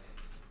Eloy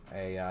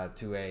prior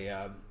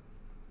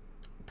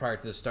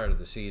to the start of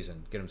the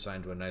season. Get him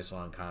signed to a nice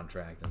long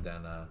contract, and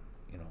then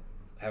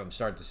have him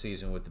start the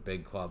season with the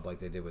big club like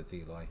they did with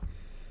Eloy.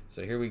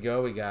 So here we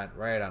go. We got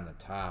right on the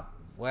top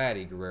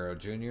Vladdy Guerrero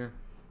Jr.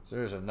 So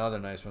there's another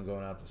nice one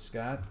going out to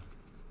Scott.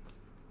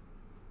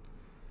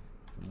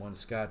 From one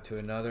Scott to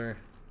another.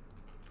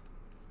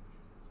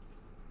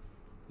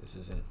 This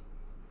is a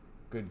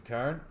good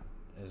card.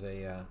 As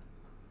a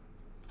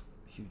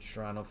huge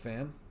Toronto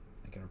fan,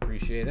 I can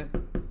appreciate it.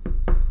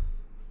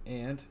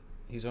 And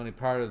he's only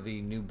part of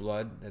the new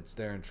blood that's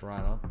there in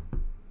Toronto.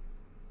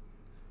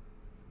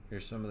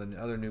 Here's some of the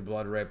other new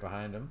blood right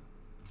behind him.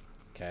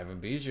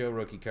 Kevin Biggio,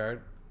 rookie card.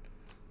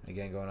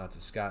 Again, going out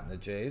to Scott and the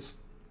Jays.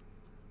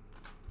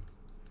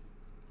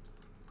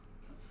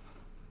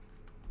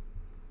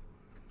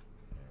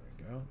 There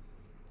we go.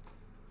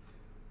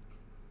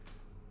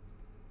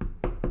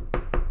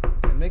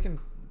 I'm making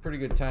pretty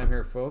good time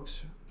here,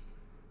 folks.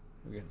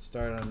 We're getting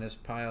started on this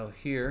pile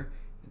here.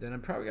 Then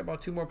I'm probably got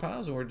about 2 more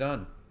piles and we're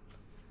done.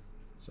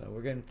 So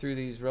we're getting through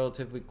these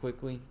relatively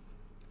quickly.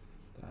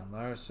 Don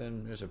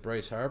Larson. There's a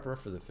Bryce Harper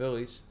for the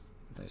Phillies.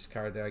 Nice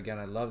card there. Again,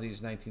 I love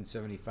these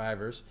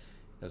 1975ers.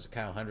 There's a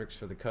Kyle Hendricks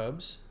for the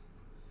Cubs.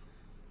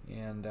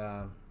 And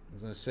I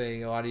was going to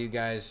say, a lot of you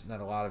guys, not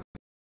a lot of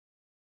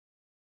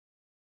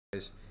you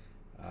guys,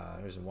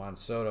 there's a Juan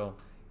Soto,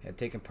 had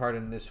taken part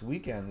in this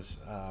weekend's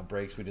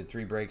breaks. We did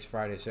 3 breaks,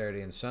 Friday,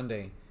 Saturday, and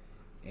Sunday.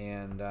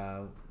 And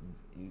I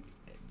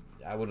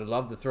would have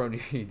loved to throw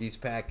these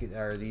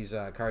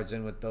cards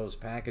in with those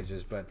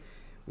packages, but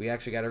we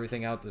actually got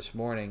everything out this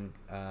morning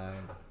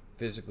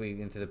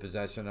physically into the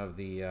possession of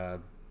the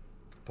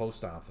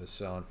post office.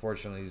 So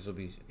unfortunately, these will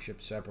be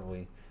shipped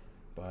separately.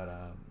 But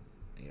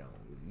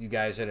you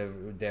guys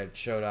that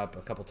showed up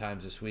a couple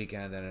times this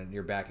weekend, and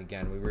you're back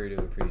again. We really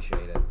do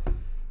appreciate it.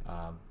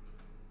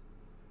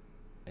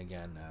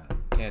 Again,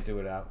 can't do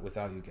it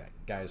without you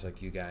guys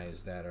like you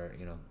guys that are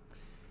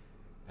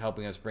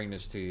helping us bring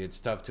this to you. It's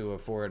tough to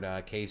afford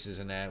cases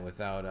and that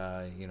without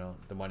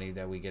the money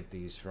that we get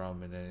these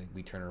from, and then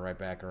we turn it right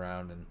back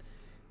around and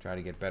try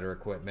to get better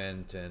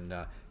equipment and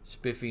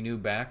spiffy new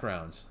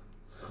backgrounds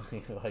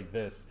like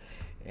this.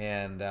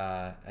 And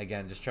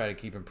again, just try to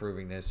keep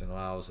improving this, and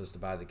allows us to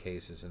buy the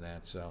cases and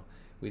that. So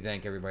we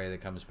thank everybody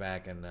that comes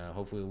back, and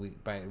hopefully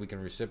we can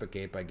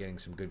reciprocate by getting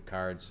some good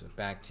cards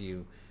back to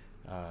you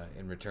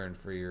in return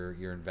for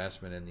your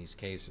investment in these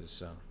cases.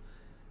 So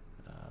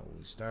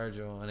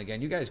Stargell, and again,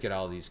 you guys get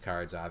all these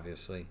cards,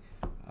 obviously,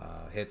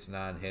 hits,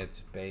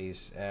 non-hits,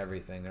 base,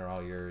 everything. They're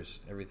all yours.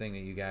 Everything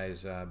that you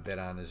guys bid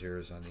on is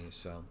yours on these.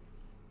 So,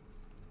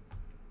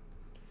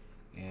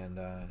 and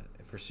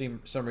if for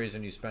some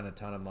reason you spend a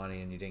ton of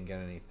money and you didn't get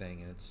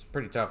anything, and it's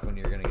pretty tough when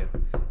you're gonna get.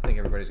 I think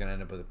everybody's gonna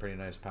end up with a pretty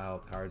nice pile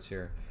of cards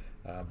here,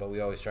 but we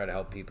always try to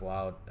help people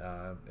out.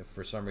 If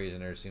for some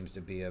reason there seems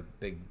to be a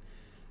big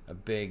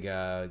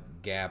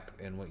gap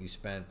in what you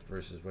spent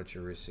versus what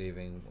you're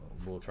receiving,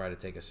 we'll try to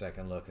take a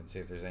second look and see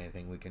if there's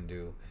anything we can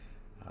do.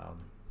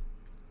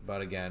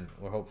 But again,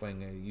 we're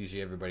hoping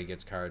usually everybody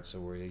gets cards,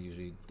 so it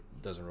usually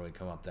doesn't really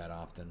come up that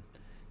often.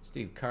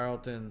 Steve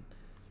Carlton,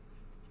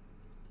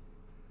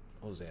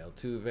 Jose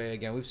Altuve.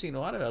 Again, we've seen a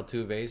lot of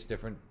Altuves,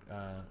 different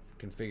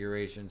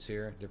configurations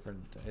here.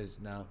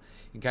 Now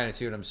you can kind of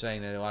see what I'm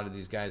saying, that a lot of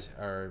these guys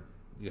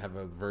you have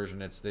a version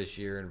that's this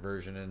year and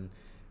version in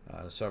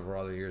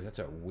several other years. That's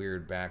a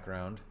weird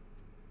background.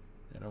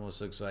 It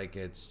almost looks like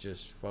it's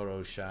just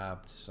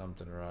photoshopped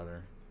something or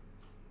other.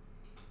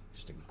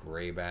 Just a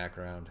gray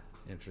background.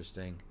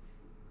 Interesting.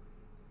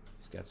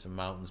 He's got some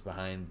mountains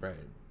behind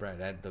Brett.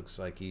 That looks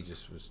like he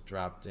just was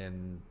dropped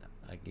in,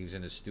 like he was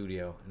in his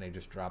studio and they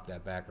just dropped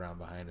that background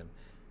behind him.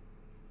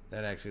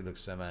 That actually looks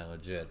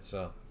semi-legit.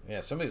 So, yeah,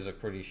 some of these look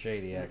pretty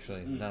shady,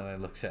 actually, now that I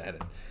look at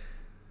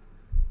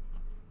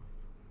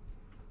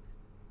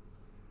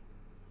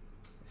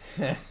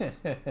it.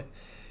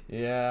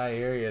 Yeah, I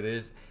hear you.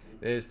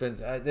 There's been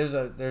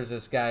there's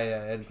this guy,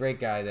 a great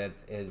guy that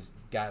has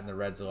gotten the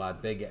Reds a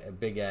lot, Big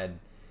Ed,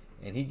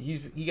 and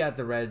he got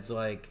the Reds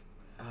like,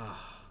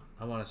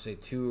 I want to say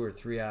 2 or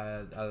 3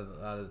 out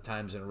of the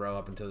times in a row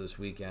up until this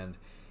weekend.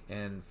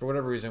 And for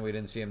whatever reason, we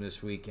didn't see him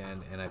this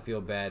weekend, and I feel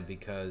bad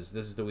because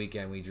this is the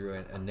weekend we drew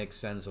a Nick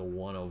Senzel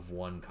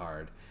 1/1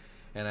 card,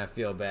 and I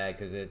feel bad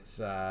because it's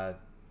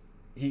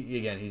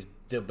he's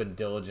been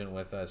diligent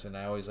with us, and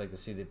I always like to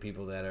see the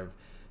people that have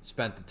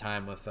spent the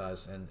time with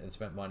us and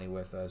spent money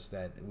with us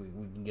that we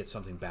can get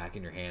something back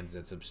in your hands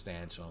that's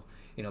substantial.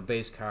 You know,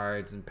 base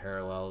cards and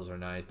parallels are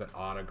nice, but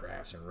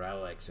autographs and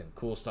relics and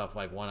cool stuff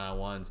like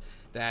one-on-ones,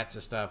 that's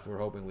the stuff we're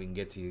hoping we can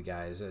get to you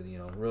guys,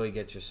 and really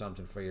get you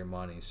something for your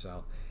money.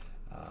 So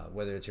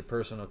whether it's your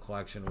personal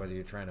collection, whether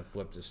you're trying to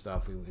flip this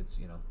stuff, we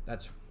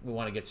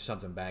want to get you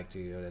something back to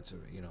you that's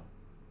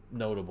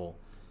notable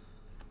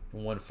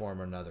in one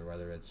form or another,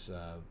 whether it's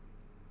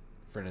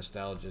for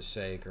nostalgia's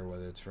sake or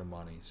whether it's for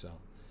money. So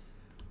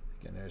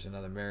again, there's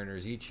another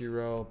Mariners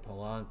Ichiro,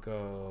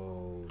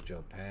 Polanco,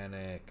 Joe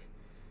Panik,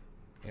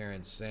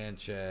 Aaron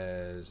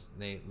Sanchez,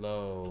 Nate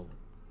Lowe,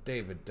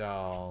 David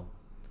Dahl,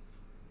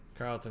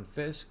 Carlton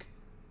Fisk,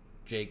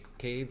 Jake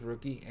Cave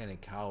rookie, and a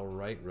Kyle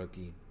Wright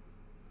rookie.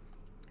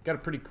 Got a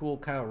pretty cool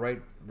Kyle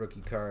Wright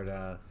rookie card.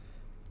 I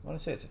want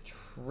to say it's a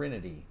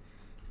Trinity,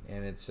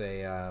 and it's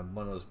a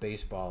one of those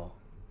baseball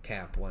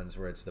cap ones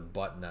where it's the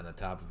button on the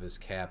top of his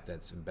cap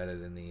that's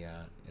embedded in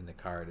the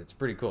card. It's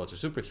pretty cool. It's a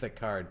super thick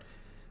card,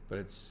 but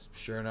it's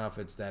sure enough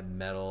it's that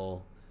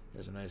metal.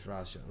 There's a nice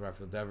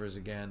Rafael Devers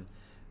again.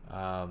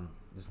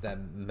 It's that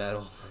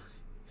metal,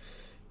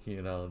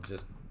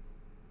 just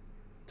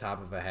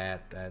top of a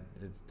hat. That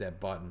it's that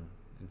button.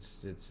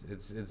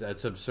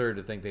 It's absurd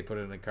to think they put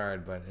it in a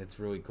card, but it's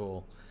really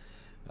cool.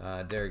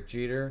 Derek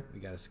Jeter, we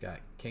got a Scott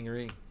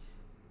Kingery,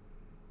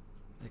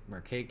 Nick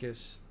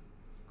Markakis,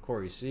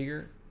 Corey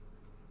Seager,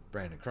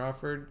 Brandon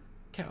Crawford,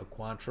 Cal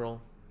Quantrill,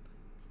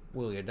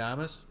 Willie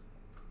Adames,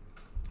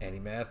 Andy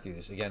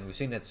Matthews. Again, we've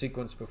seen that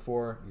sequence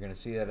before. You're going to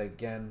see that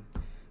again.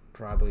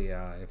 Probably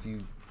if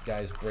you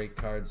guys break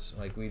cards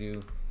like we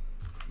do,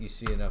 you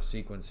see enough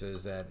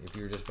sequences that if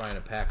you're just buying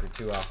a pack or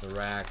two off the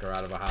rack or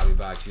out of a hobby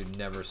box, you'd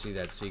never see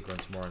that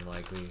sequence more than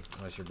likely,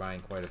 unless you're buying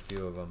quite a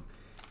few of them.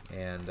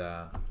 And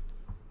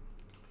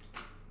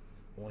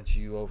once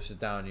you sit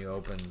down, you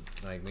open,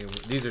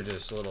 these are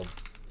just little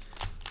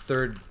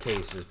third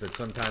cases, but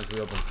sometimes we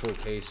open full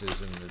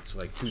cases and it's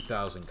like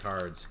 2,000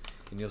 cards,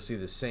 and you'll see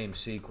the same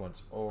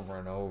sequence over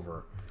and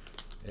over.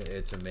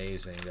 It's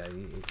amazing that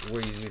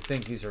where you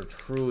think these are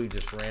truly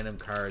just random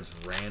cards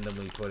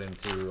randomly put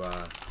into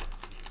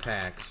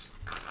packs.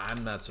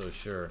 I'm not so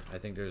sure. I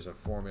think there's a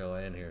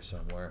formula in here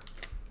somewhere.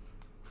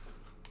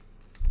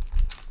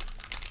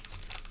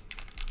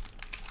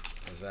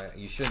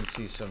 You shouldn't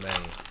see so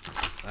many.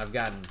 I've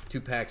gotten 2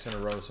 packs in a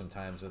row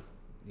sometimes with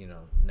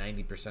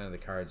 90% of the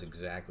cards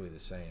exactly the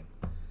same.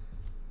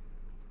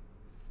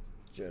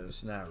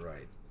 Just not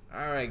right.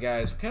 All right,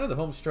 guys, kind of the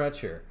home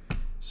stretch here.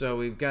 So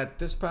we've got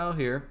this pile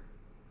here,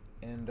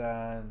 and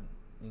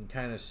you can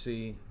kind of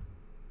see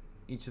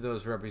each of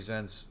those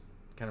represents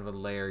kind of a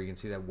layer. You can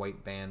see that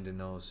white band in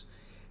those,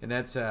 and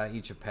that's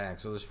each a pack.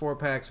 So there's 4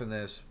 packs in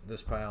this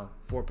pile,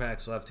 4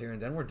 packs left here,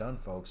 and then we're done,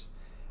 folks.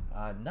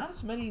 Not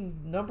as many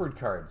numbered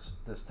cards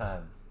this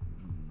time.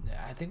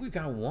 I think we've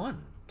got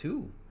 1,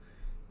 2.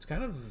 It's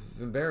kind of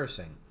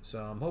embarrassing. So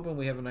I'm hoping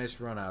we have a nice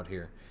run out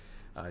here.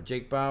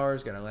 Jake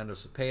Bauers, got Orlando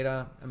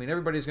Cepeda. I mean,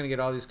 everybody's going to get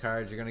all these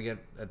cards. You're going to get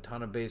a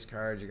ton of base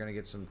cards. You're going to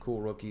get some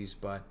cool rookies.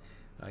 But,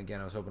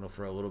 again, I was hoping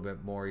for a little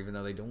bit more, even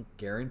though they don't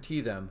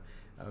guarantee them.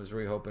 I was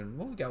really hoping,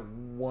 we got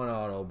 1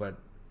 auto, but,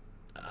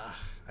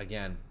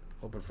 again,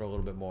 hoping for a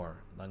little bit more.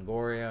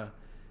 Longoria,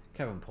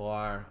 Kevin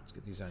Pillar. Let's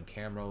get these on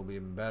camera. Will be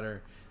even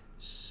better.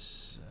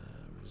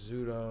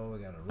 Rizzuto. We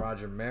got a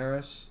Roger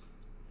Maris.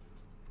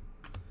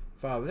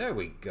 There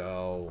we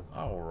go.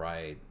 All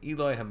right.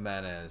 Eloy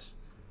Jimenez.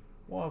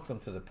 Welcome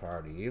to the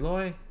party,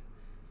 Eloy. I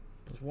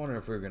was wondering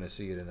if we were going to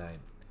see you tonight.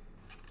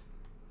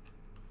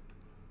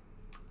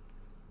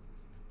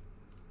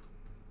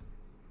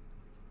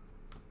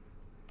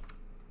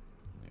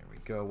 There we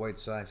go. White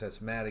Sox. That's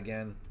Matt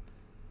again.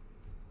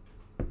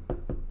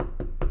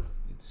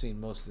 You'd seen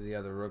most of the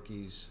other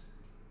rookies.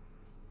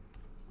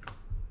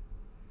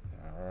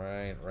 All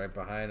right. Right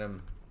behind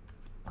him,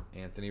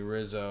 Anthony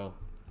Rizzo.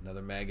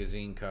 Another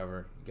magazine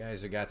cover. You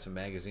guys have got some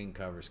magazine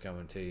covers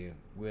coming to you,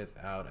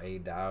 without a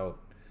doubt.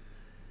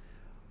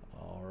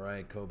 All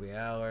right, Kobe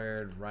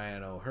Allard,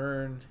 Ryan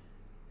O'Hearn,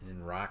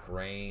 and Rock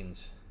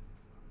Reigns.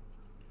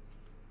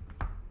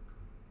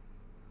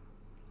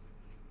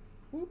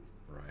 Whoop.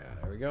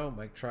 Right, there we go.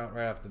 Mike Trout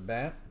right off the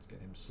bat. Let's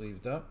get him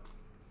sleeved up.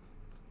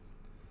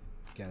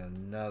 Again,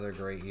 another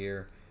great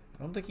year.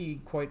 I don't think he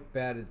quite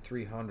batted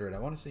 300. I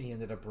want to say he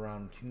ended up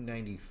around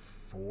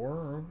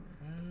 294.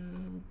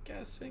 I'm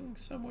guessing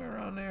somewhere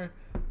around there.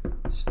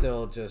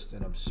 Still just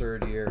an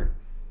absurd year.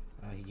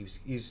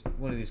 He's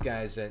one of these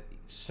guys that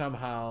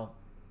somehow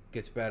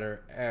gets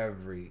better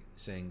every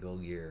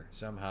single year.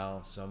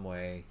 Somehow, some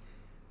way,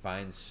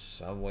 finds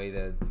some way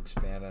to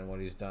expand on what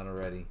he's done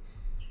already.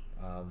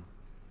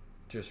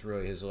 Just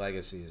really, his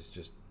legacy is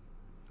just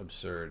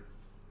absurd.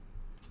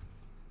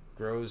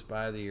 Grows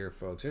by the year,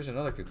 folks. There's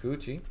another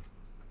Kikuchi.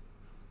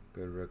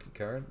 Good rookie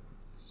card.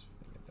 Let's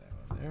get that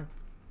one there.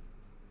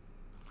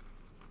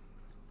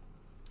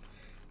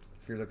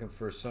 If you're looking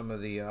for some of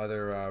the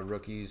other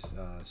rookies,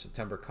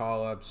 September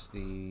call-ups,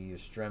 the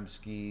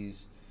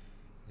Yastrzemskis,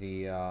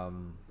 the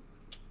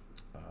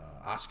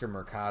Oscar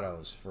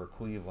Mercados for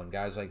Cleveland,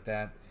 guys like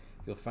that,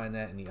 you'll find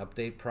that in the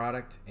update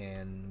product,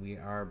 and we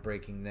are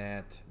breaking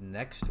that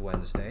next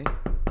Wednesday.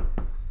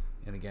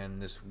 And again,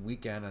 this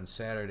weekend on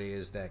Saturday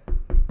is that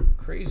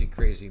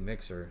crazy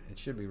mixer. It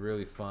should be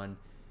really fun.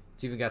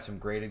 It's even got some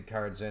graded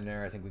cards in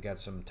there. I think we got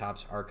some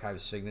Topps Archive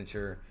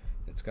signature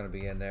that's going to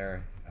be in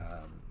there.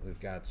 We've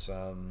got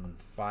some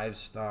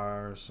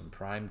 5-stars, some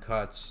prime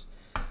cuts,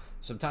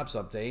 some Topps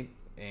update,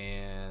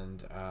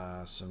 and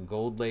some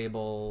gold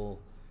label,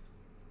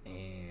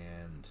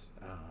 and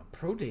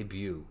Pro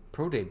Debut.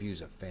 Pro Debut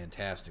is a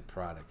fantastic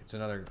product. It's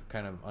another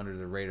kind of under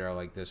the radar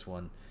like this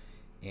one,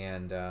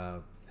 and I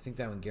think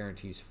that one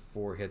guarantees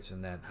 4 hits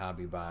in that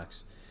hobby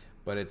box.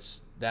 But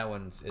it's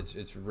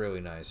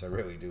really nice. I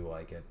really do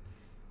like it.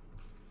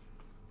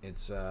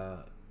 It's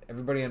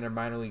everybody on their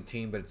minor league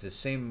team, but it's the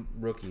same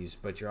rookies,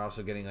 but you're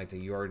also getting like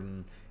the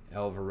Jordan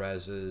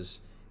Alvarez's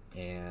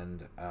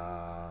and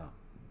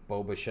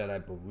Bo Bichette, I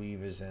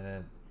believe, is in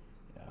it.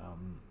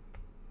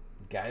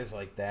 Guys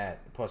like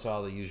that, plus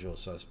all the usual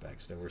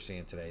suspects that we're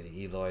seeing today: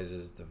 the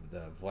Eloy's, the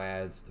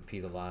Vlads, the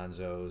Pete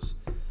Alonsos,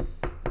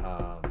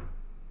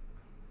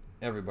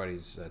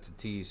 everybody's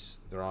Tatis.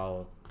 They're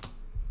all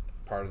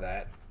part of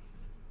that.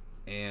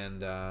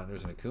 And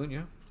there's an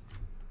Acuna.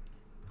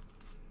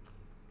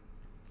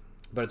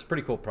 But it's a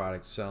pretty cool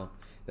product. So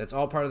that's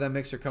all part of that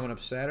mixer coming up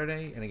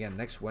Saturday. And again,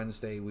 next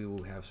Wednesday we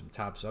will have some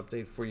Topps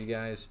update for you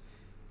guys.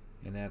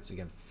 And that's,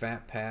 again,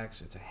 fat packs.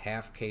 It's a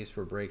half case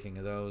we're breaking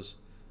of those.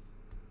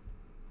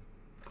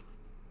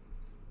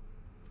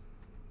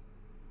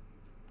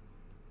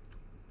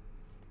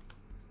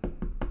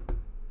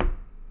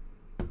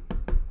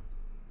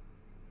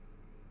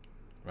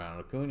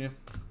 Ronald Acuna.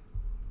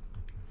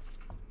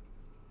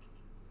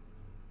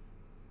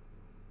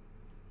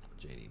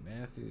 J.D.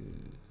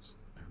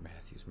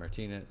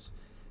 Martinez,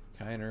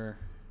 Kiner,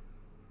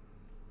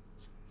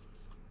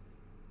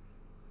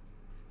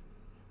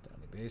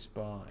 Donnie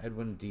Baseball,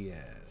 Edwin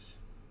Diaz,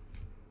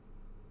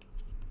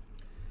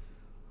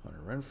 Hunter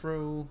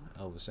Renfroe,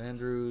 Elvis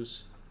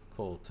Andrus,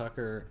 Cole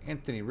Tucker,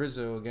 Anthony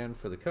Rizzo again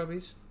for the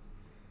Cubbies.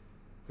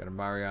 Got a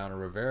Mariano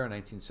Rivera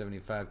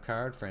 1975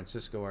 card,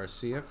 Francisco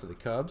Arcia for the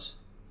Cubs,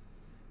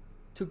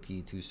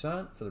 Tuki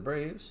Toussaint for the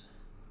Braves,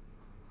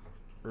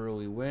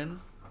 Early Win,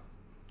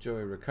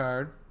 Joey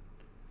Ricard,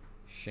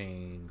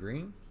 Shane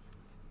Green.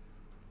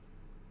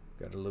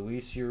 Got a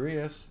Luis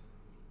Urias,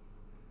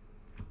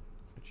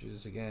 which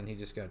is, again, he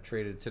just got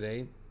traded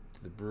today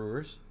to the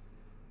Brewers,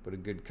 but a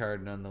good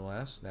card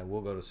nonetheless. That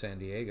will go to San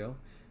Diego.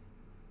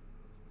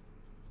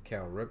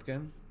 Cal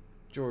Ripken,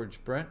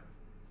 George Brett,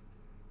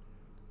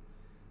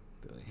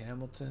 Billy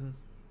Hamilton.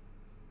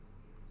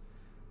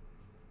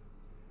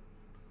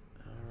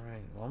 All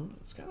right. Well, I'm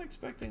just kind of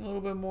expecting a little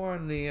bit more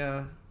on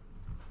the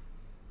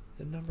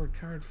numbered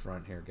card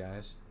front here,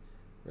 guys.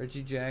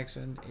 Reggie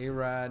Jackson,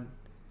 A-Rod,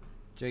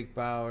 Jake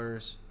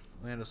Bowers,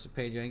 Randall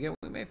Cepeda. Again,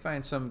 we may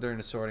find some during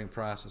the sorting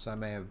process. I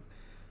may have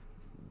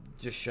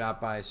just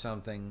shot by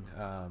something.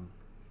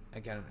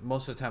 Again,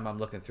 most of the time I'm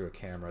looking through a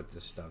camera at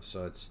this stuff,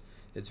 so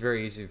it's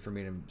very easy for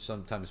me to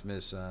sometimes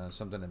miss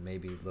something that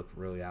maybe looked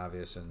really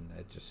obvious and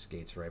it just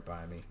skates right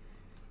by me.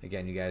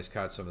 Again, you guys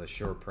caught some of the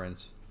short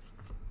prints.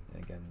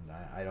 Again,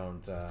 I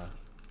don't,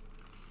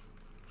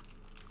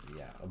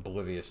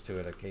 oblivious to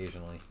it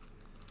occasionally.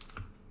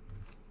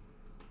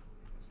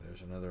 So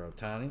there's another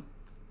Ohtani.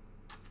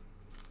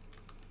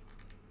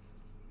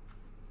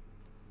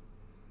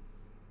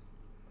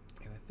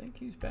 And I think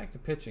he's back to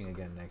pitching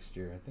again next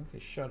year. I think they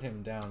shut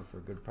him down for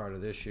a good part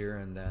of this year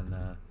and then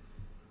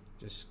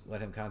just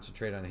let him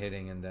concentrate on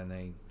hitting, and then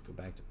they go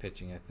back to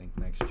pitching, I think,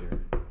 next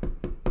year.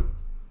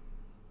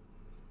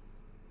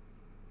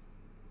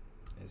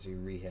 As he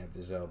rehabbed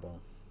his elbow.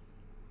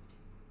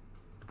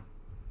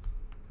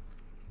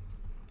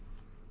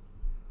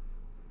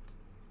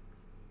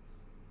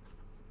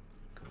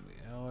 Kobe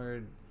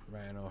Allard,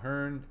 Ryan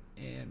O'Hearn,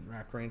 and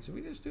Rock Rain. Did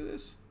we just do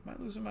this? Am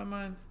I losing my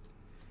mind?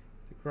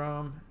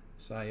 DeGrom,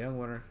 Cy Young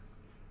winner.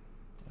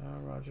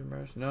 Roger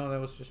Maris. No, that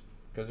was just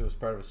because it was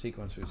part of a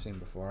sequence we've seen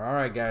before. All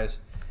right, guys.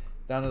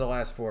 Down to the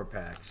last 4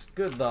 packs.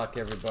 Good luck,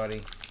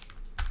 everybody.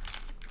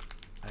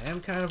 I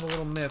am kind of a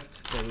little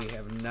miffed that we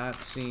have not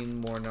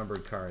seen more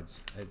numbered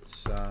cards.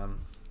 It's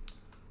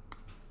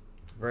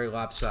very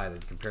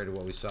lopsided compared to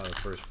what we saw the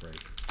first break.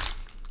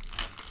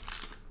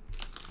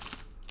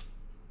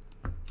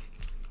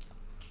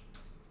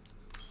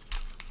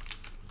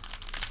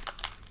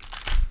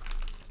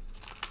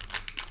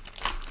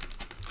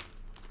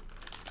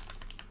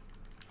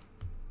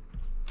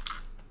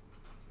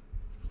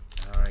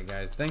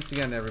 guys. Thanks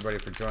again to everybody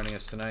for joining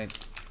us tonight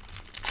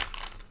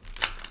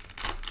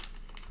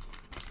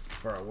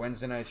for our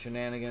Wednesday night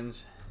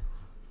shenanigans.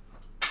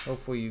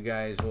 Hopefully you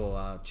guys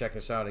will check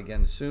us out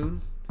again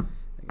soon.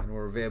 Again,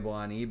 we're available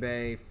on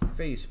eBay,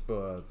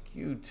 Facebook,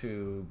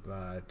 YouTube,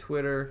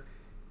 Twitter,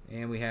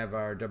 and we have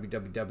our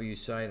www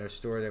site, our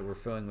store that we're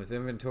filling with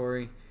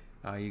inventory.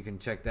 You can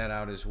check that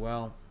out as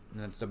well.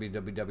 And that's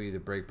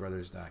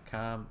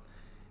www.thebreakbrothers.com.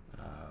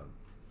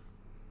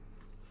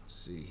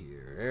 Let's see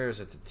here.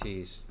 There's a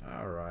Tatis.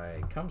 All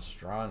right. Come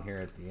strong here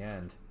at the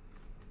end.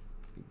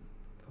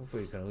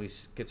 Hopefully we can at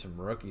least get some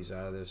rookies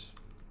out of this,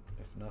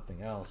 if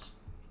nothing else.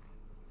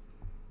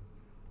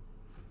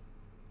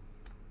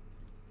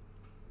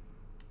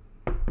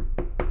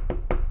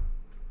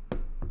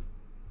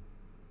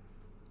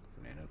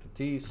 Fernando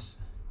Tatis.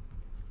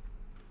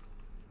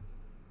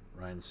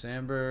 Ryan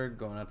Sandberg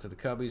going out to the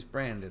Cubbies.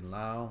 Brandon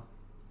Lau.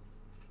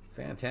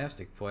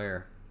 Fantastic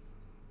player.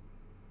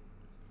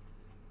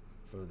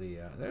 For the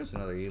there's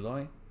another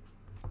Eloy.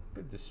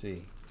 Good to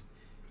see.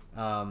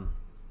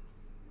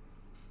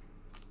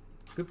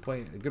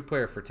 Good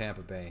player for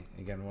Tampa Bay.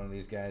 Again, one of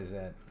these guys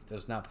that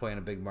does not play in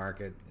a big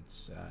market.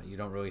 It's you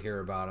don't really hear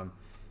about him.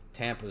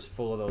 Tampa's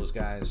full of those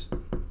guys.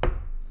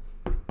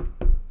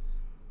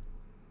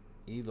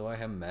 Eloy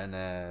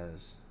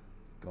Jimenez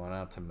going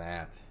out to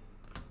Matt.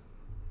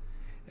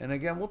 And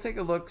again, we'll take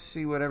a look,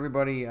 see what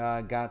everybody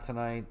got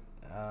tonight.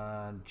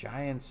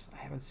 Giants,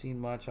 I haven't seen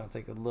much. I'll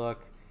take a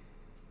look.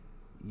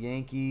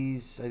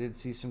 Yankees, I did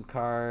see some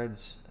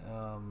cards.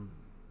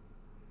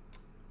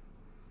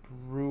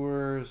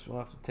 Brewers, we'll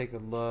have to take a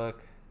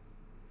look.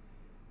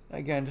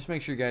 Again, just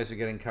make sure you guys are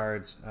getting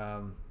cards. I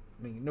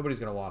mean, nobody's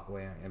going to walk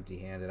away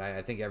empty-handed.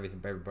 I think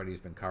everybody's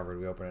been covered.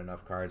 We opened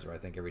enough cards where I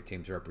think every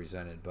team's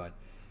represented. But,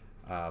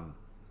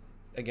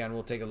 again,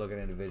 we'll take a look at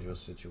individual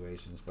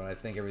situations. But I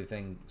think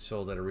everything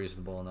sold at a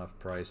reasonable enough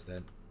price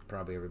that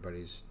probably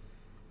everybody's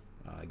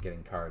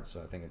getting cards.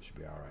 So I think it should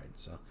be all right.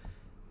 So,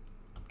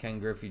 Ken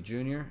Griffey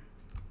Jr.,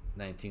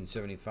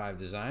 1975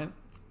 design.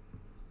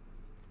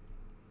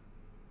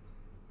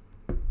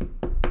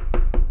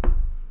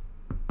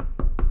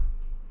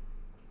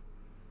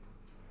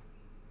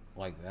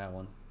 Like that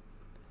one.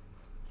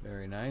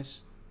 Very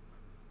nice.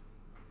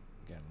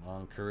 Again,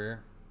 long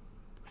career.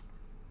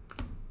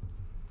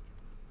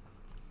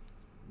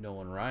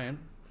 Nolan Ryan.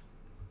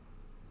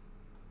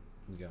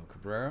 Miguel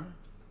Cabrera.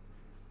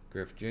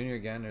 Griff Jr.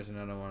 again. There's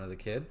another one of the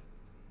kid.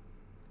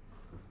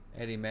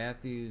 Eddie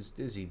Matthews,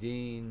 Dizzy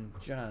Dean,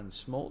 John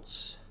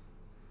Smoltz,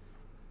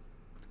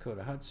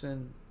 Dakota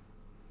Hudson,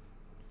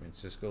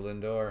 Francisco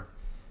Lindor.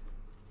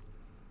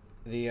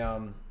 The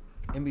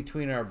in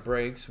between our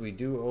breaks, we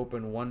do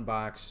open one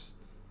box,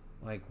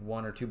 like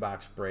 1 or 2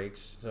 box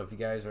breaks. So if you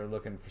guys are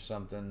looking for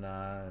something,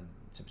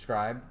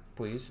 subscribe,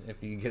 please,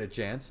 if you get a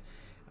chance.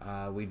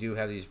 We do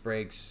have these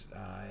breaks,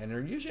 and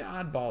they're usually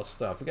oddball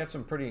stuff. We got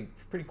some pretty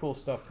cool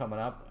stuff coming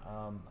up.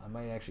 I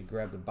might actually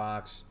grab the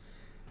box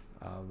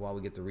while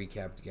we get the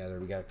recap together.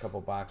 We got a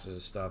couple boxes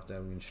of stuff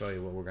that we can show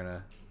you what we're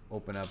gonna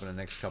open up in the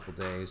next couple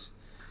days.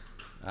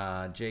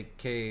 Jake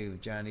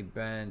Cave, Johnny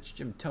Bench,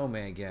 Jim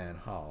Thome again,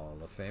 Hall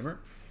of Famer.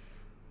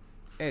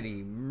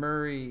 Eddie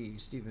Murray,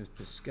 Steven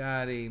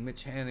Piscotty,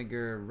 Mitch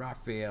Haniger,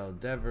 Rafael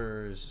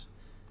Devers,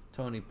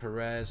 Tony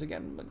Perez.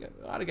 Again,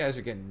 a lot of guys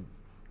are getting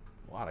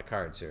a lot of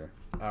cards here.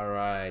 All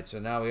right, so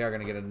now we are going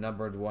to get a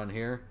numbered one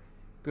here.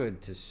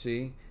 Good to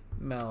see.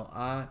 Mel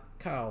Ott,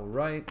 Kyle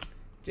Wright,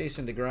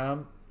 Jason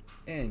DeGrom,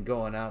 and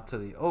going out to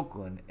the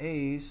Oakland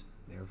A's.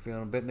 They were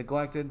feeling a bit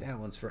neglected. That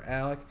one's for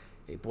Alec.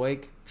 A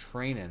Blake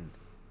Treinen.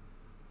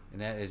 And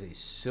that is a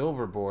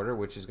silver border,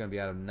 which is going to be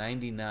out of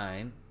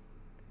 99.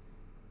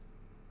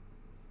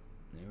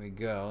 There we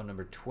go.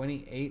 Number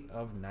 28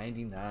 of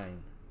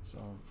 99. So,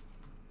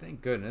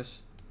 thank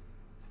goodness.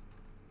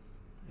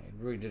 I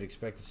really did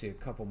expect to see a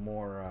couple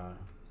more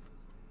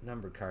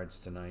numbered cards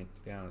tonight,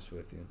 to be honest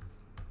with you.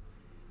 I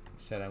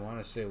said I want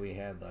to say we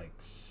had like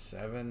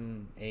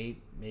 7,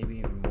 8, maybe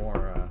even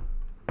more,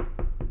 I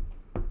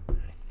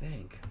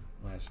think,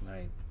 last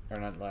night. Or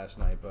not last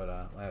night, but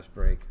last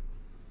break.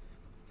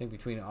 I think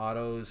between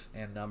autos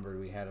and numbered,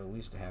 we had at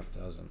least a half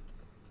dozen.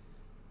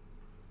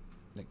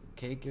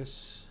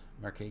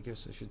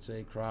 Markakis, I should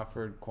say,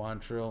 Crawford,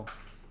 Quantrill,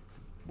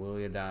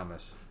 Willie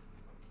Adames.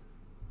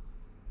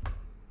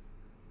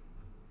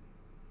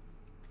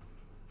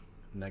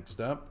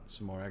 Next up,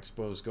 some more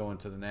Expos going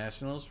to the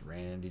Nationals.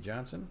 Randy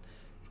Johnson,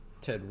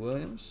 Ted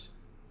Williams.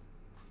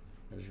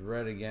 There's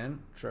Red again.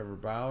 Trevor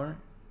Bauer,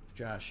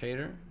 Josh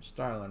Hader,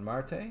 Starlin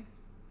Marte.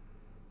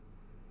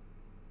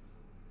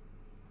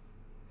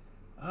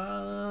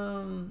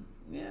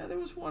 Yeah, there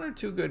was 1 or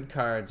 2 good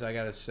cards, I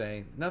gotta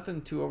say.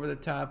 Nothing too over the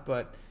top,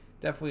 but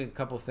definitely a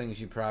couple things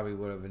you probably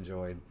would have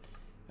enjoyed.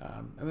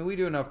 I mean, we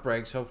do enough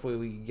breaks.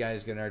 Hopefully, you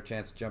guys get our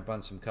chance to jump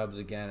on some Cubs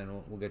again,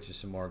 and we'll get you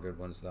some more good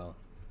ones, though.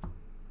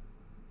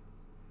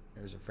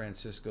 There's a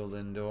Francisco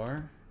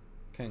Lindor,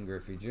 Ken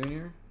Griffey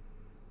Jr.,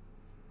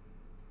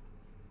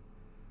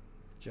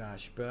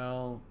 Josh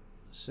Bell,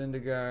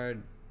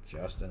 Syndergaard,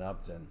 Justin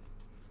Upton.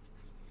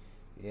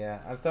 Yeah,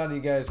 I've thought of you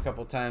guys a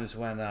couple times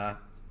when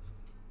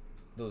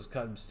those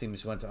Cubs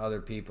teams went to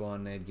other people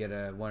and they'd get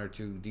one or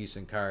two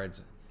decent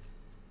cards.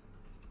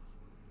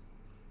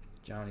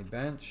 Johnny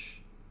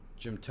Bench,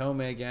 Jim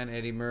Thome again,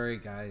 Eddie Murray.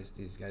 Guys,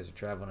 these guys are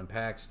traveling in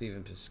packs.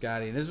 Steven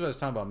Piscotty. And this is what I was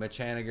talking about. Mitch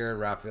Haniger,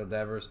 Rafael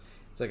Devers.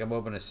 It's like I'm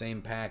opening the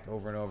same pack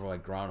over and over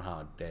like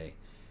Groundhog Day.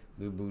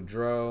 Lou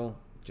Boudreau,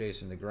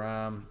 Jason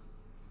DeGrom.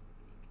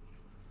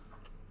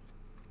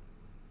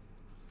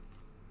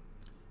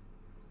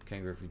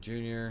 Ken Griffey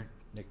Jr.,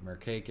 Nick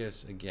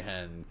Markakis,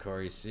 again,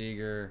 Corey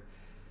Seager,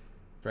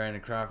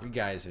 Brandon Crawford. You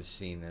guys have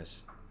seen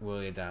this.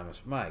 Willie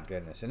Adames. My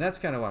goodness. And that's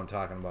kind of what I'm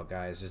talking about,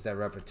 guys, is that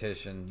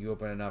repetition. You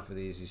open enough of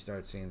these, you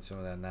start seeing some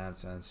of that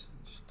nonsense.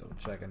 Just double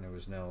checking there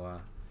was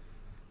no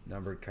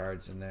numbered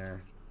cards in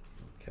there.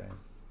 Okay.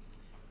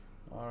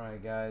 All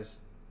right, guys.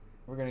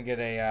 We're going to get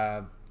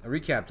a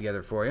recap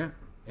together for you.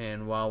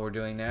 And while we're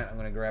doing that, I'm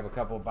going to grab a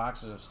couple of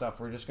boxes of stuff.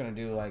 We're just going to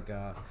do like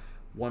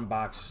one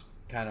box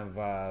kind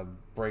of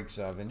breaks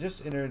of, and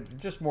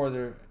just more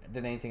than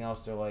anything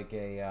else, they're like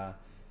a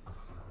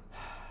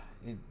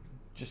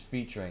just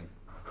featuring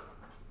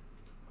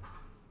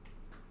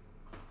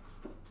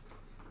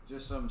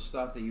just some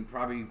stuff that you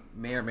probably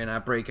may or may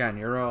not break on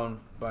your own,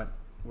 but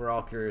we're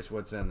all curious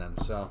what's in them.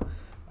 So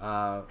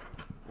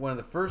one of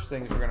the first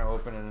things we're going to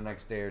open in the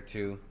next day or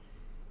two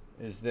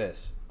is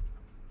this,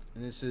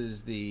 and this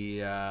is the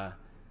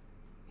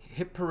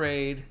Hit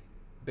Parade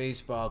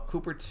Baseball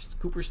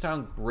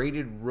Cooperstown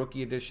Graded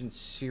Rookie Edition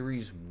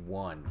Series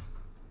 1.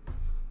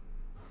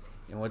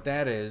 And what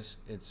that is,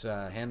 it's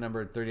hand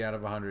numbered 30 out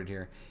of 100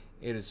 here.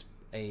 It is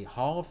a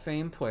Hall of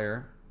Fame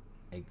player,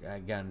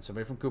 again,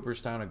 somebody from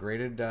Cooperstown,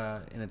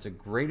 and it's a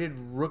graded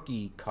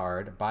rookie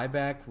card, a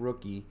buyback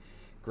rookie,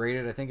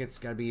 graded. I think it's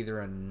got to be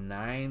either a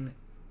 9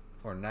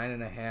 or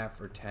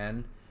 9.5 or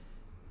 10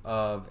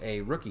 of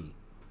a rookie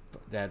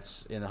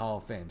that's in the Hall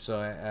of Fame.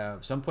 So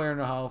some player in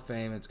the Hall of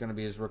Fame, it's going to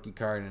be his rookie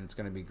card, and it's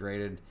going to be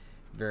graded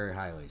very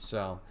highly.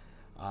 So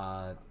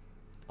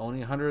only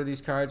 100 of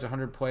these cards,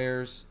 100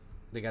 players,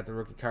 they got the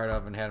rookie card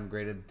of and had them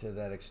graded to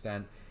that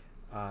extent.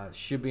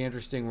 Should be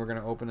interesting. We're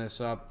going to open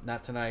this up,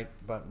 not tonight,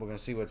 but we're going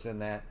to see what's in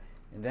that.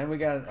 And then we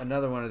got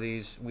another one of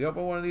these. We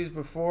opened one of these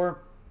before,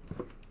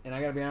 and I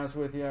got to be honest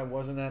with you, I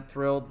wasn't that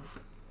thrilled.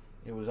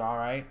 It was all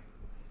right.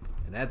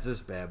 And that's this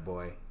bad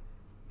boy.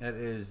 That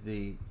is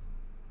the...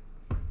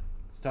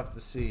 tough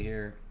to see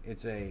here.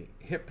 It's a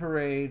Hit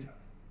Parade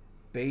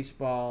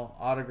Baseball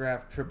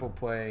autograph triple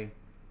play,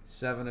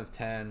 7 of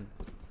 10.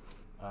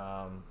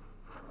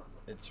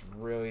 It's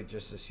really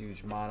just this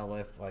huge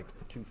monolith, like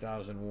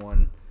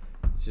 2001.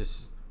 It's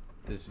just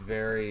this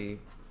very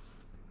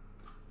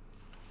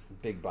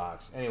big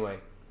box. Anyway,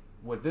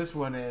 what this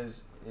one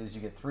is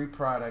you get 3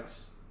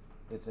 products.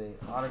 It's a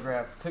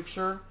autographed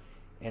picture,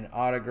 an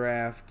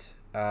autographed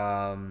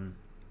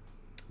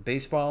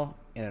baseball,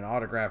 and an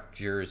autographed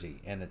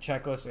jersey. And the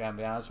checklist, I gotta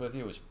be honest with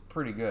you, was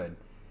pretty good.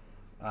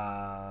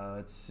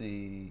 Let's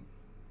see,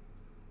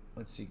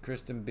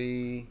 Kristen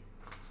B.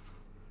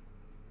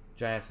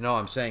 Giants. No,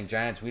 I'm saying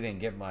Giants, we didn't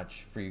get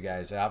much for you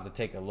guys. I'll have to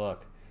take a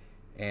look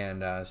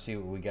and see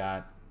what we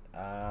got.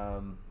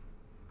 And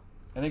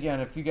again,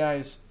 if you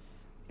guys,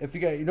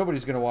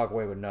 nobody's going to walk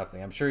away with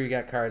nothing. I'm sure you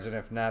got cards, and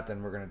if not,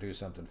 then we're going to do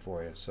something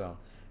for you. So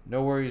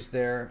no worries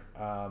there.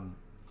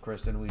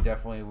 Kristen, we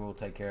definitely will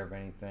take care of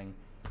anything.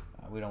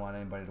 We don't want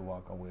anybody to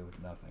walk away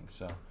with nothing.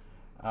 So,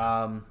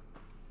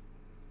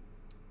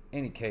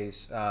 any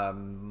case,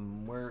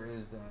 where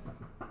is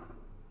that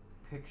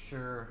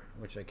picture?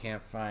 Which I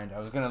can't find. I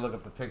was going to look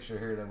up the picture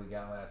here that we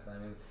got last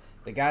time.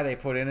 The guy they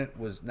put in it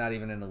was not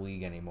even in the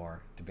league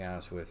anymore, to be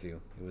honest with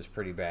you. It was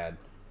pretty bad.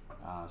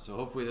 So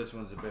hopefully this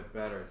one's a bit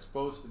better. It's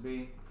supposed to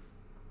be.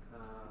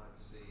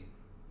 Let's see.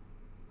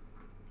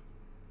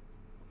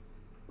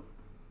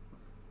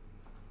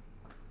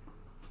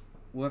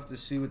 We'll have to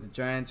see with the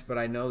Giants, but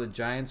I know the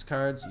Giants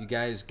cards, you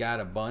guys got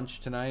a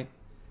bunch tonight.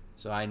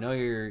 So I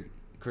know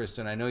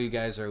Kristen, I know you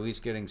guys are at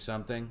least getting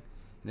something.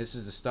 And this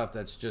is the stuff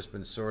that's just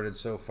been sorted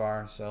so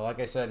far. So like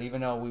I said,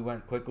 even though we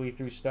went quickly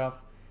through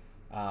stuff,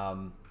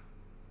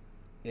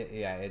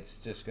 it's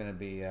just going to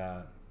be,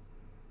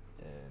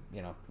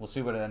 we'll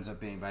see what it ends up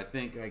being. But I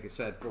think, like I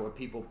said, for what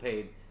people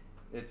paid,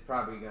 it's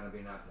probably going to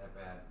be not that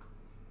bad.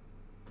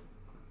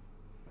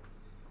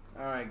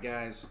 All right,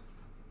 guys.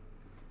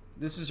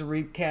 This is a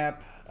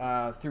recap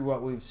through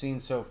what we've seen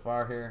so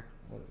far here.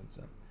 What's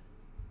up?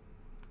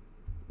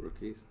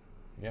 Rookies?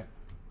 Yeah.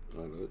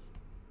 Oh, those?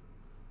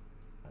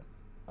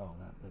 Oh,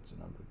 that's a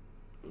number.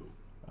 Oh.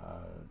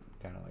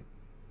 Kind of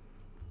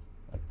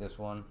like this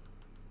one.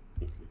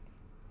 Okay.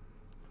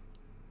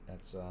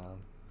 That's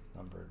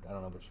numbered. I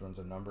don't know which ones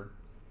are numbered.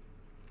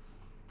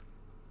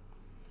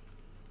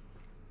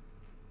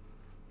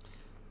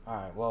 All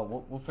right.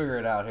 Well, we'll figure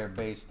it out here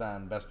based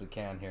on best we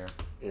can here.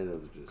 And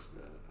those are just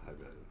high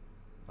value.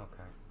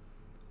 Okay.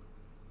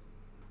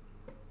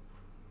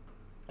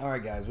 All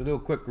right, guys. We'll do a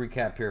quick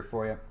recap here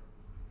for you.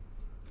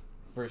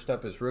 First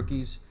up is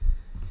rookies,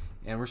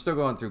 and we're still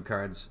going through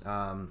cards,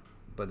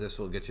 but this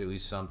will get you at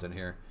least something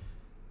here.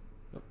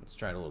 Let's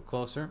try it a little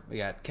closer. We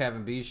got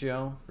Kevin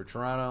Biggio for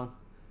Toronto.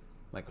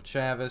 Michael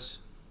Chavis.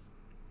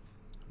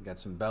 We got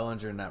some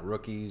Bellinger, not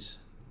rookies.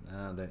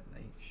 They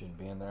shouldn't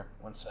be in there.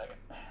 1 second.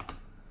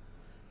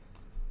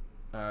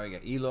 We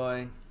got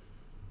Eloy.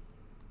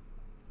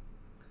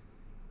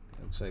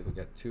 Looks like we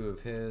got 2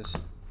 of his.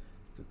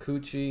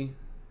 Kikuchi.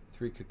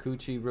 3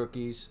 Kikuchi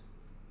rookies.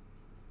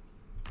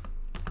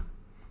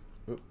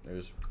 Oop,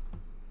 there's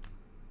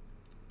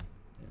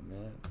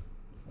Matt.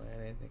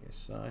 I think I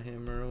saw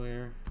him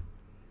earlier.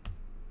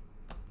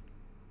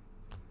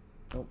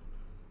 Nope.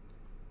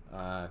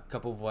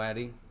 Couple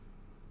Vladdy.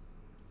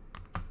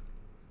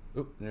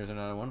 Oop, there's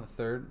another one, a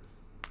third.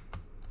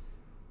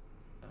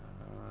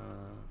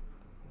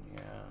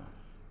 Yeah.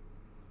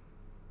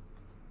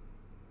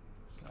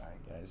 Sorry,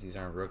 guys, these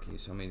aren't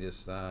rookies. So let me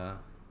just. All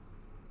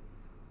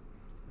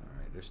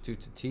right, there's 2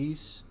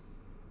 Tatis.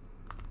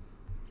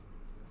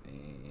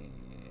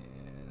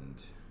 And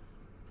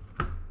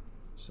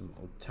some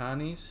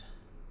Otanis.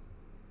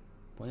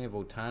 Plenty of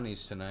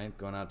Otanis tonight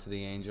going out to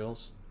the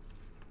Angels.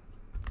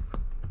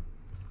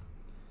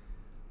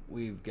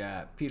 We've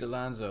got Pete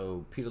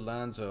Alonso, Pete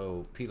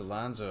Alonso, Pete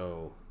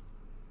Alonso.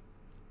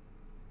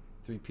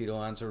 3 Pete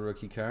Alonso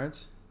rookie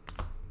cards.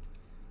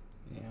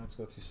 Yeah, let's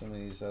go through some of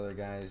these other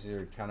guys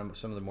here. Kind of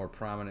some of the more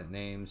prominent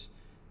names.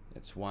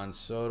 It's Juan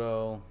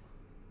Soto.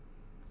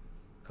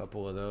 A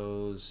couple of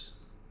those.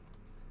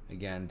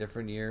 Again,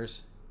 different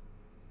years.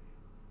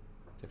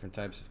 Different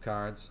types of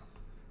cards.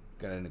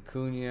 We've got an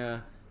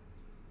Acuna.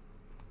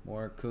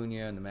 More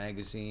Acuna in the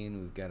magazine.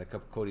 We've got a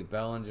couple Cody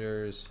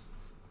Bellingers.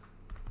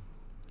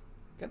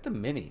 Got the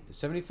mini, the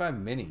 75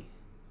 mini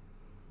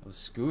of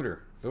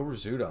Scooter, Phil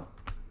Rizzuto.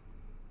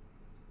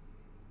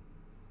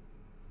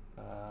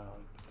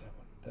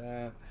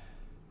 That.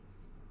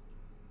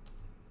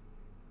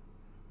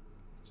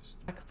 Just,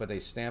 but they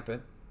stamp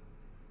it.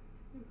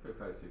 Pay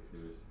 5, 6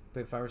 years.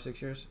 Pay 5 or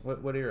 6 years.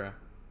 What era?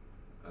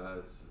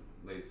 It's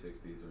late 60s,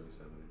 early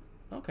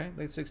 70s. Okay,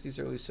 late 60s,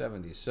 early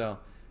 70s. So,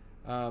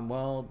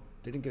 well,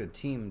 they didn't get a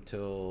team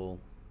till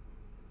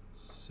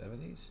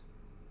 70s.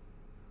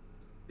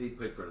 He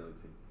played for another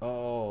team.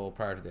 Oh,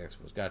 prior to the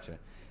Expos. Gotcha.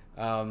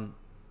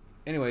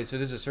 Anyway, so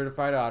this is a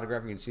certified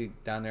autograph. You can see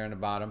down there on the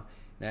bottom.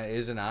 That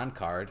is an on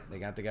card. They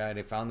got the guy.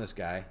 They found this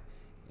guy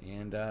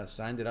and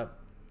signed it up.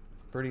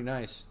 Pretty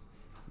nice.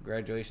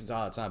 Congratulations.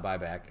 Oh, it's not a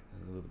buyback.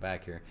 A little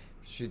back here.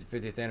 Shoot the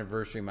 50th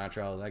anniversary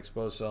Montreal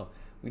Expos. So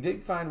we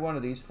did find one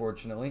of these,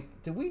 fortunately.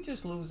 Did we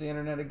just lose the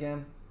internet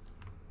again?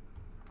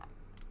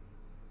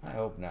 I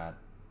hope not.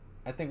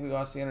 I think we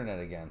lost the internet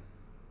again.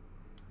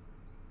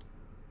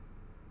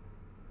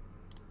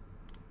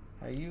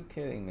 Are you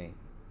kidding me?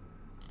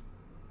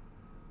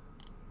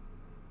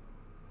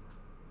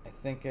 I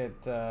think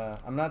it.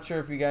 I'm not sure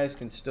if you guys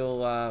can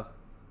still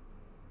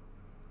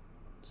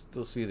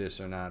see this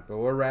or not, but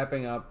we're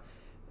wrapping up.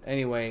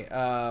 Anyway,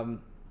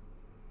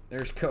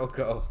 there's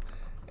Coco.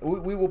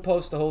 We will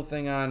post the whole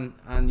thing on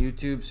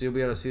YouTube, so you'll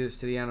be able to see this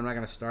to the end. I'm not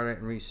going to start it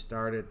and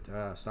restart it,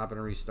 stop it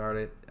and restart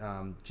it,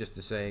 just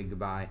to say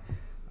goodbye.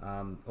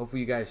 Hopefully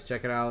you guys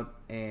check it out,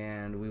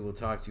 and we will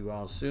talk to you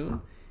all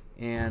soon.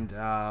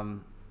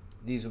 And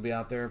these will be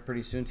out there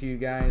pretty soon to you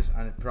guys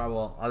on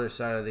probably other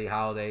side of the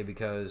holiday,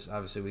 because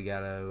obviously we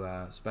got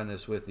to spend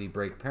this with the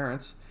break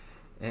parents,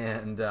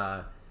 and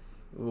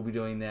we'll be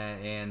doing that.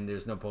 And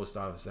there's no post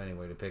office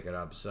anyway to pick it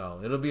up,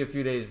 so it'll be a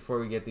few days before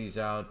we get these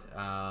out.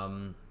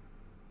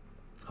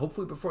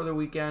 Hopefully before the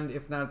weekend.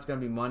 If not, it's going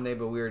to be Monday,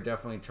 but we are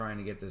definitely trying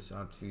to get this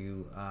out to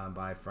you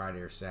by Friday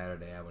or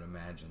Saturday, I would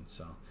imagine.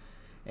 So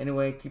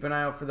anyway, keep an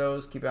eye out for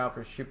those. Keep out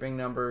for shipping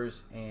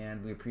numbers,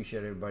 and we appreciate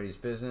everybody's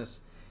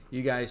business.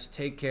 You guys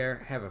take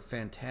care. Have a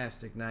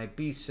fantastic night.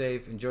 Be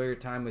safe. Enjoy your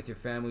time with your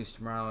families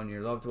tomorrow and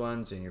your loved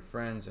ones and your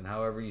friends and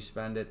however you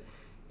spend it.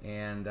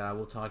 And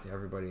we'll talk to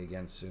everybody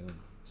again soon.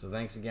 So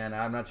thanks again.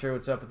 I'm not sure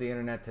what's up with the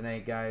internet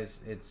tonight,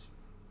 guys. It's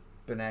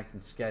been acting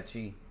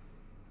sketchy.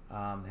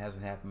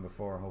 Hasn't happened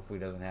before. Hopefully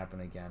it doesn't happen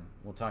again.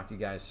 We'll talk to you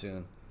guys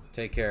soon.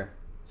 Take care.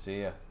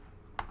 See ya.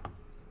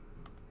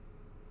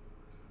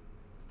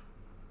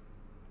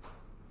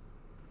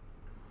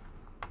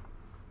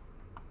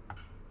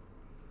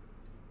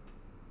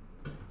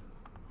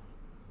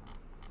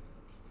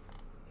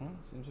 Well,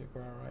 seems like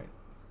we're all right.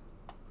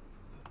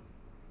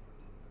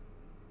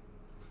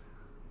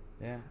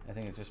 Yeah, I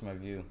think it's just my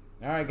view.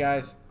 All right,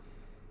 guys.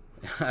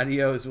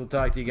 Adios. We'll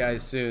talk to you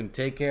guys soon.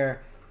 Take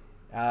care.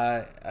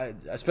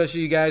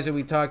 Especially you guys that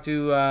we talk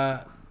to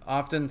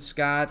often.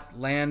 Scott,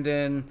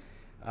 Landon,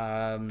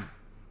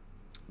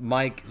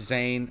 Mike,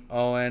 Zane,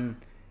 Owen,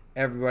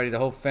 everybody, the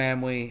whole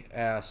family,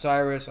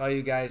 Cyrus, all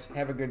you guys.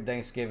 Have a good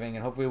Thanksgiving,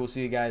 and hopefully we'll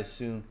see you guys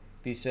soon.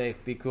 Be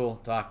safe. Be cool.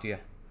 Talk to you.